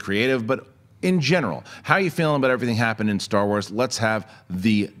the creative, but in general. How are you feeling about everything happened in Star Wars? Let's have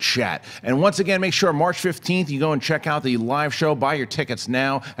the chat. And once again, make sure March 15th, you go and check out the live show. Buy your tickets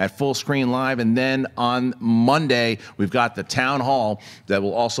now at Full Screen Live. And then on Monday, we've got the Town Hall that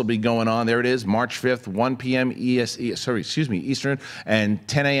will also be going on. There it is, March 5th, 1 p.m. Eastern, and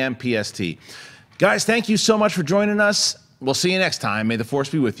 10 a.m. PST. Guys, thank you so much for joining us. We'll see you next time. May the Force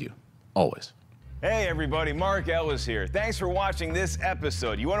be with you, always. Hey everybody, Mark Ellis here. Thanks for watching this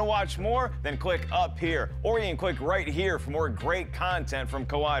episode. You want to watch more? Then click up here, or you can click right here for more great content from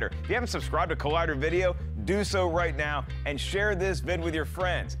Collider. If you haven't subscribed to Collider Video, do so right now and share this vid with your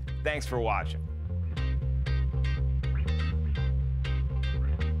friends. Thanks for watching.